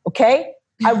 Okay.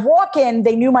 I walk in,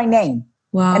 they knew my name.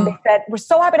 Wow. And they said, "We're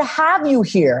so happy to have you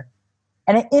here."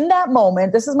 And in that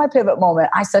moment, this is my pivot moment,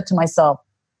 I said to myself,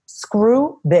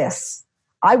 screw this.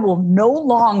 I will no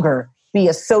longer be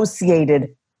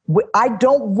associated with,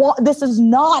 this is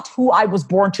not who I was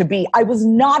born to be. I was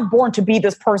not born to be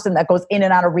this person that goes in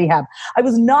and out of rehab. I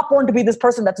was not born to be this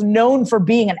person that's known for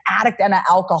being an addict and an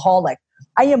alcoholic.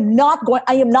 I am not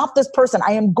this person.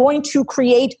 I am going to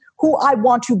create who I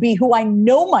want to be, who I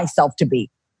know myself to be.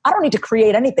 I don't need to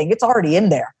create anything. It's already in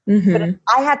there. Mm-hmm. But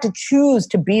I had to choose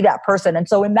to be that person. And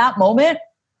so in that moment,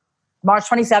 March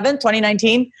 27th,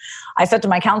 2019, I said to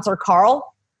my counselor,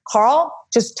 Carl,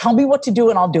 just tell me what to do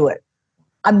and I'll do it.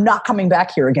 I'm not coming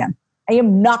back here again. I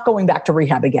am not going back to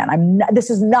rehab again.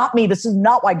 This is not me. This is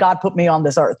not why God put me on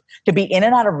this earth, to be in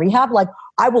and out of rehab. Like,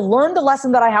 I will learn the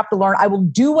lesson that I have to learn. I will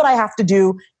do what I have to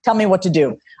do. Tell me what to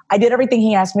do. I did everything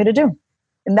he asked me to do.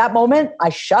 In that moment, I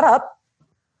shut up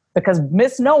because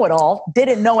Miss Know-It-All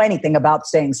didn't know anything about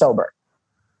staying sober.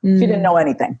 She didn't know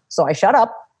anything. So I shut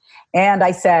up and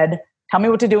I said, tell me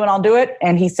what to do and I'll do it.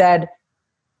 And he said,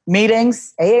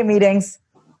 meetings, AA meetings,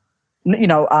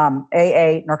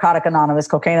 AA, Narcotic Anonymous,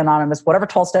 Cocaine Anonymous, whatever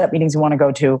 12-step meetings you want to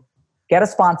go to, get a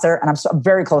sponsor. And I'm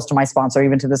very close to my sponsor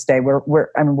even to this day.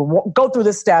 We'll go through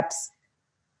the steps,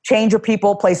 change your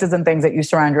people, places, and things that you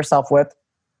surround yourself with.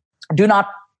 Do not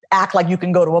act like you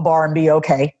can go to a bar and be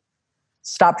okay.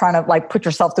 Stop trying to put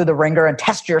yourself through the ringer and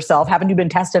test yourself. Haven't you been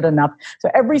tested enough? So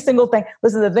every single thing,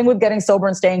 listen, the thing with getting sober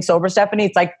and staying sober,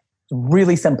 Stephanie, it's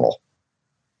really simple.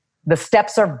 The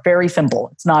steps are very simple.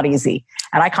 It's not easy.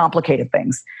 And I complicated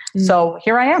things. So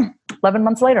here I am 11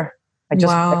 months later.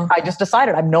 I just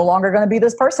decided I'm no longer going to be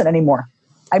this person anymore.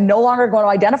 I'm no longer going to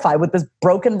identify with this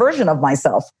broken version of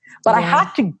myself, but I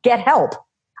had to get help.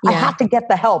 I have to get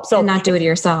the help. So and not do it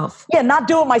yourself. Yeah, not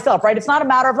do it myself, right? It's not a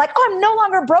matter of I'm no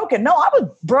longer broken. No, I was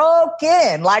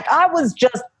broken. I was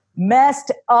just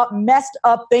messed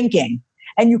up thinking.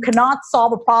 And you cannot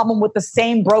solve a problem with the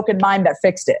same broken mind that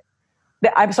fixed it.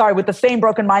 With the same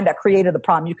broken mind that created the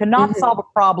problem. You cannot solve a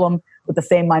problem with the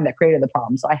same mind that created the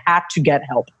problem. So I had to get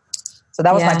help. So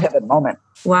that was my pivot moment.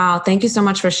 Wow. Thank you so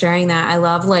much for sharing that. I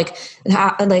love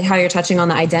how you're touching on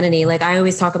the identity. I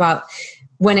always talk about,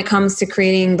 when it comes to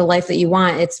creating the life that you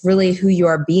want, it's really who you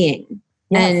are being.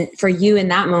 Yes. And for you in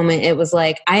that moment, it was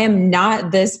I am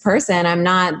not this person. I'm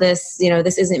not this,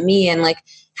 this isn't me. And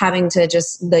having to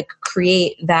just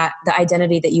create the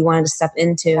identity that you wanted to step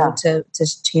into to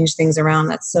change things around.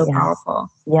 That's so powerful.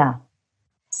 Yeah.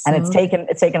 So. And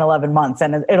it's taken 11 months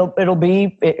and it'll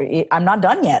be, I'm not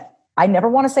done yet. I never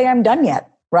want to say I'm done yet.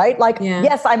 Right?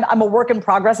 Yes, I'm a work in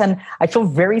progress and I feel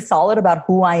very solid about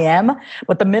who I am.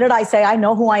 But the minute I say I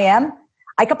know who I am,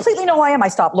 I completely know who I am, I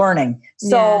stop learning.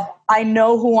 So I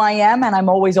know who I am and I'm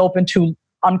always open to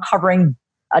uncovering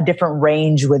a different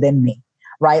range within me.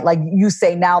 Right? You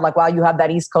say now, wow, you have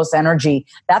that East Coast energy.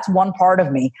 That's one part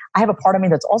of me. I have a part of me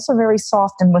that's also very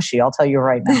soft and mushy. I'll tell you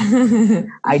right now.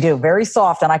 I do. Very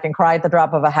soft and I can cry at the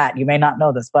drop of a hat. You may not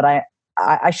know this, but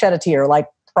I shed a tear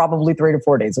probably 3 to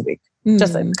 4 days a week.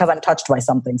 Just because I'm touched by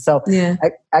something. So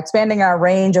expanding our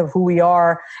range of who we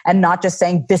are and not just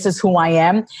saying, this is who I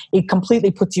am, it completely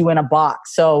puts you in a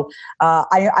box. So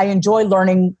I enjoy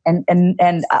learning and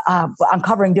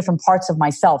uncovering different parts of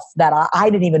myself that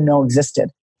I didn't even know existed.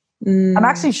 I'm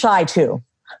actually shy too.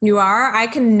 You are? I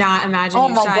cannot imagine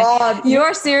you shy. God. You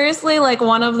are seriously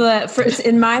one of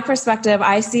in my perspective,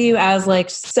 I see you as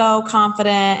so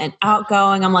confident and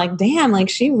outgoing. I'm damn,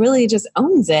 she really just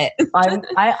owns it.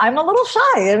 I'm a little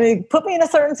shy. I mean, put me in a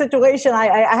certain situation.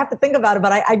 I have to think about it,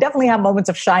 but I definitely have moments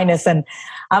of shyness and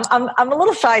I'm a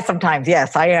little shy sometimes.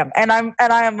 Yes, I am. And I'm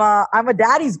a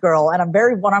daddy's girl and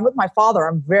when I'm with my father,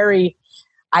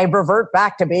 I revert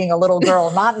back to being a little girl,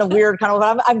 not in a weird kind of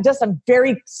way. I'm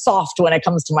very soft when it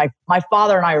comes to my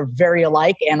father and I are very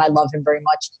alike and I love him very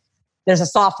much. There's a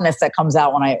softness that comes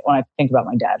out when I think about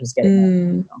my dad who's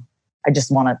getting there. I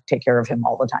just want to take care of him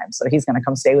all the time. So he's going to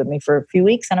come stay with me for a few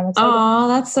weeks and I'm excited. Oh,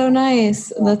 that's so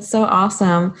nice. Yeah. That's so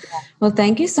awesome. Yeah. Well,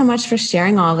 thank you so much for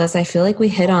sharing all of this. I feel like we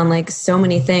hit on so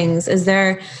many things. Is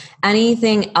there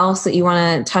anything else that you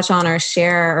want to touch on or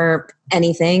share or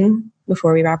anything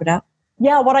before we wrap it up?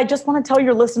 Yeah, what I just want to tell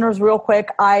your listeners real quick,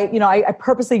 I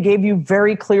purposely gave you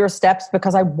very clear steps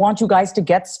because I want you guys to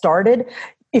get started.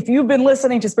 If you've been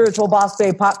listening to Spiritual Boss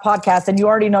Babe podcast, and you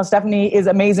already know Stephanie is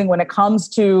amazing when it comes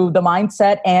to the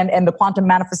mindset and the quantum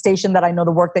manifestation, that I know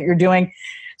the work that you're doing.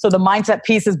 So the mindset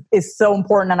piece is so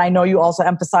important. And I know you also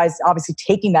emphasize obviously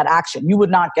taking that action. You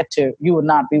would not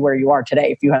be where you are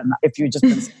today if you just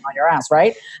been sitting on your ass,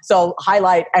 right? So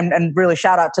highlight and really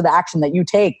shout out to the action that you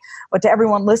take. But to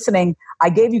everyone listening, I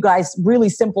gave you guys really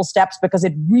simple steps because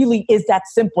it really is that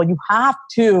simple. You have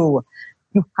to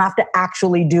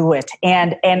actually do it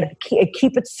and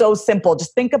keep it so simple.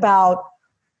 Just think about,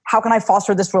 how can I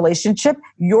foster this relationship?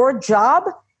 Your job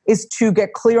is to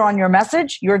get clear on your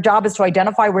message. Your job is to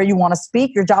identify where you want to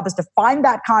speak. Your job is to find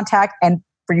that contact and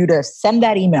for you to send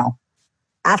that email.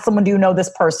 Ask someone, do you know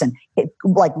this person?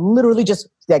 Literally just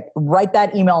write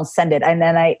that email and send it. And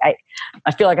then I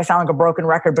feel like I sound like a broken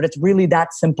record, but it's really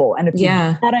that simple. And if you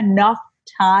do that enough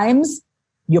times,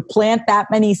 you plant that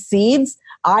many seeds.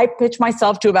 I pitch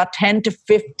myself to about 10 to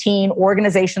 15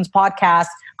 organizations, podcasts,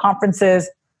 conferences,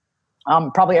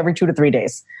 probably every 2 to 3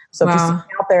 days. So if you see me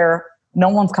out there, no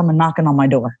one's coming knocking on my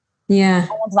door. Yeah.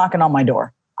 No one's knocking on my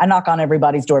door. I knock on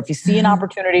everybody's door. If you see an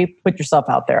opportunity, put yourself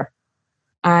out there.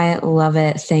 I love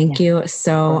it. Thank you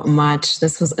so much.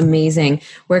 This was amazing.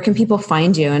 Where can people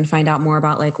find you and find out more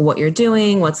about what you're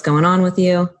doing, what's going on with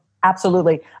you?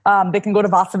 Absolutely. They can go to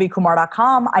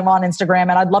vasavikumar.com. I'm on Instagram,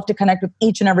 and I'd love to connect with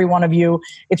each and every one of you.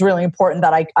 It's really important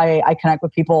that I connect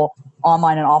with people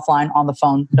online and offline, on the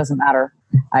phone. It doesn't matter.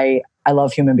 I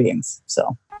love human beings.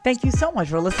 So thank you so much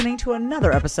for listening to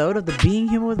another episode of the Being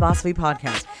Human with Vasavi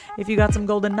podcast. If you got some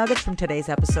golden nuggets from today's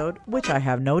episode, which I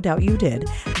have no doubt you did,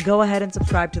 go ahead and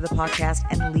subscribe to the podcast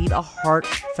and leave a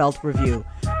heartfelt review.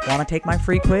 Want to take my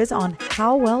free quiz on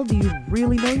how well do you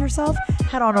really know yourself?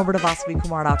 Head on over to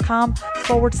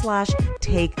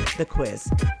vasavikumar.com/take the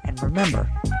quiz. And remember,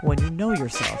 when you know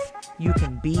yourself, you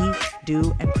can be,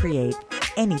 do, and create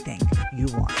anything you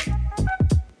want.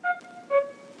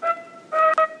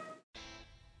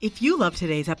 If you love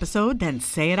today's episode, then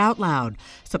say it out loud.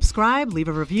 Subscribe, leave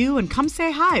a review, and come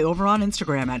say hi over on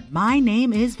Instagram at My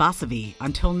Name is Vasavi.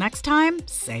 Until next time,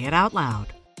 say it out loud.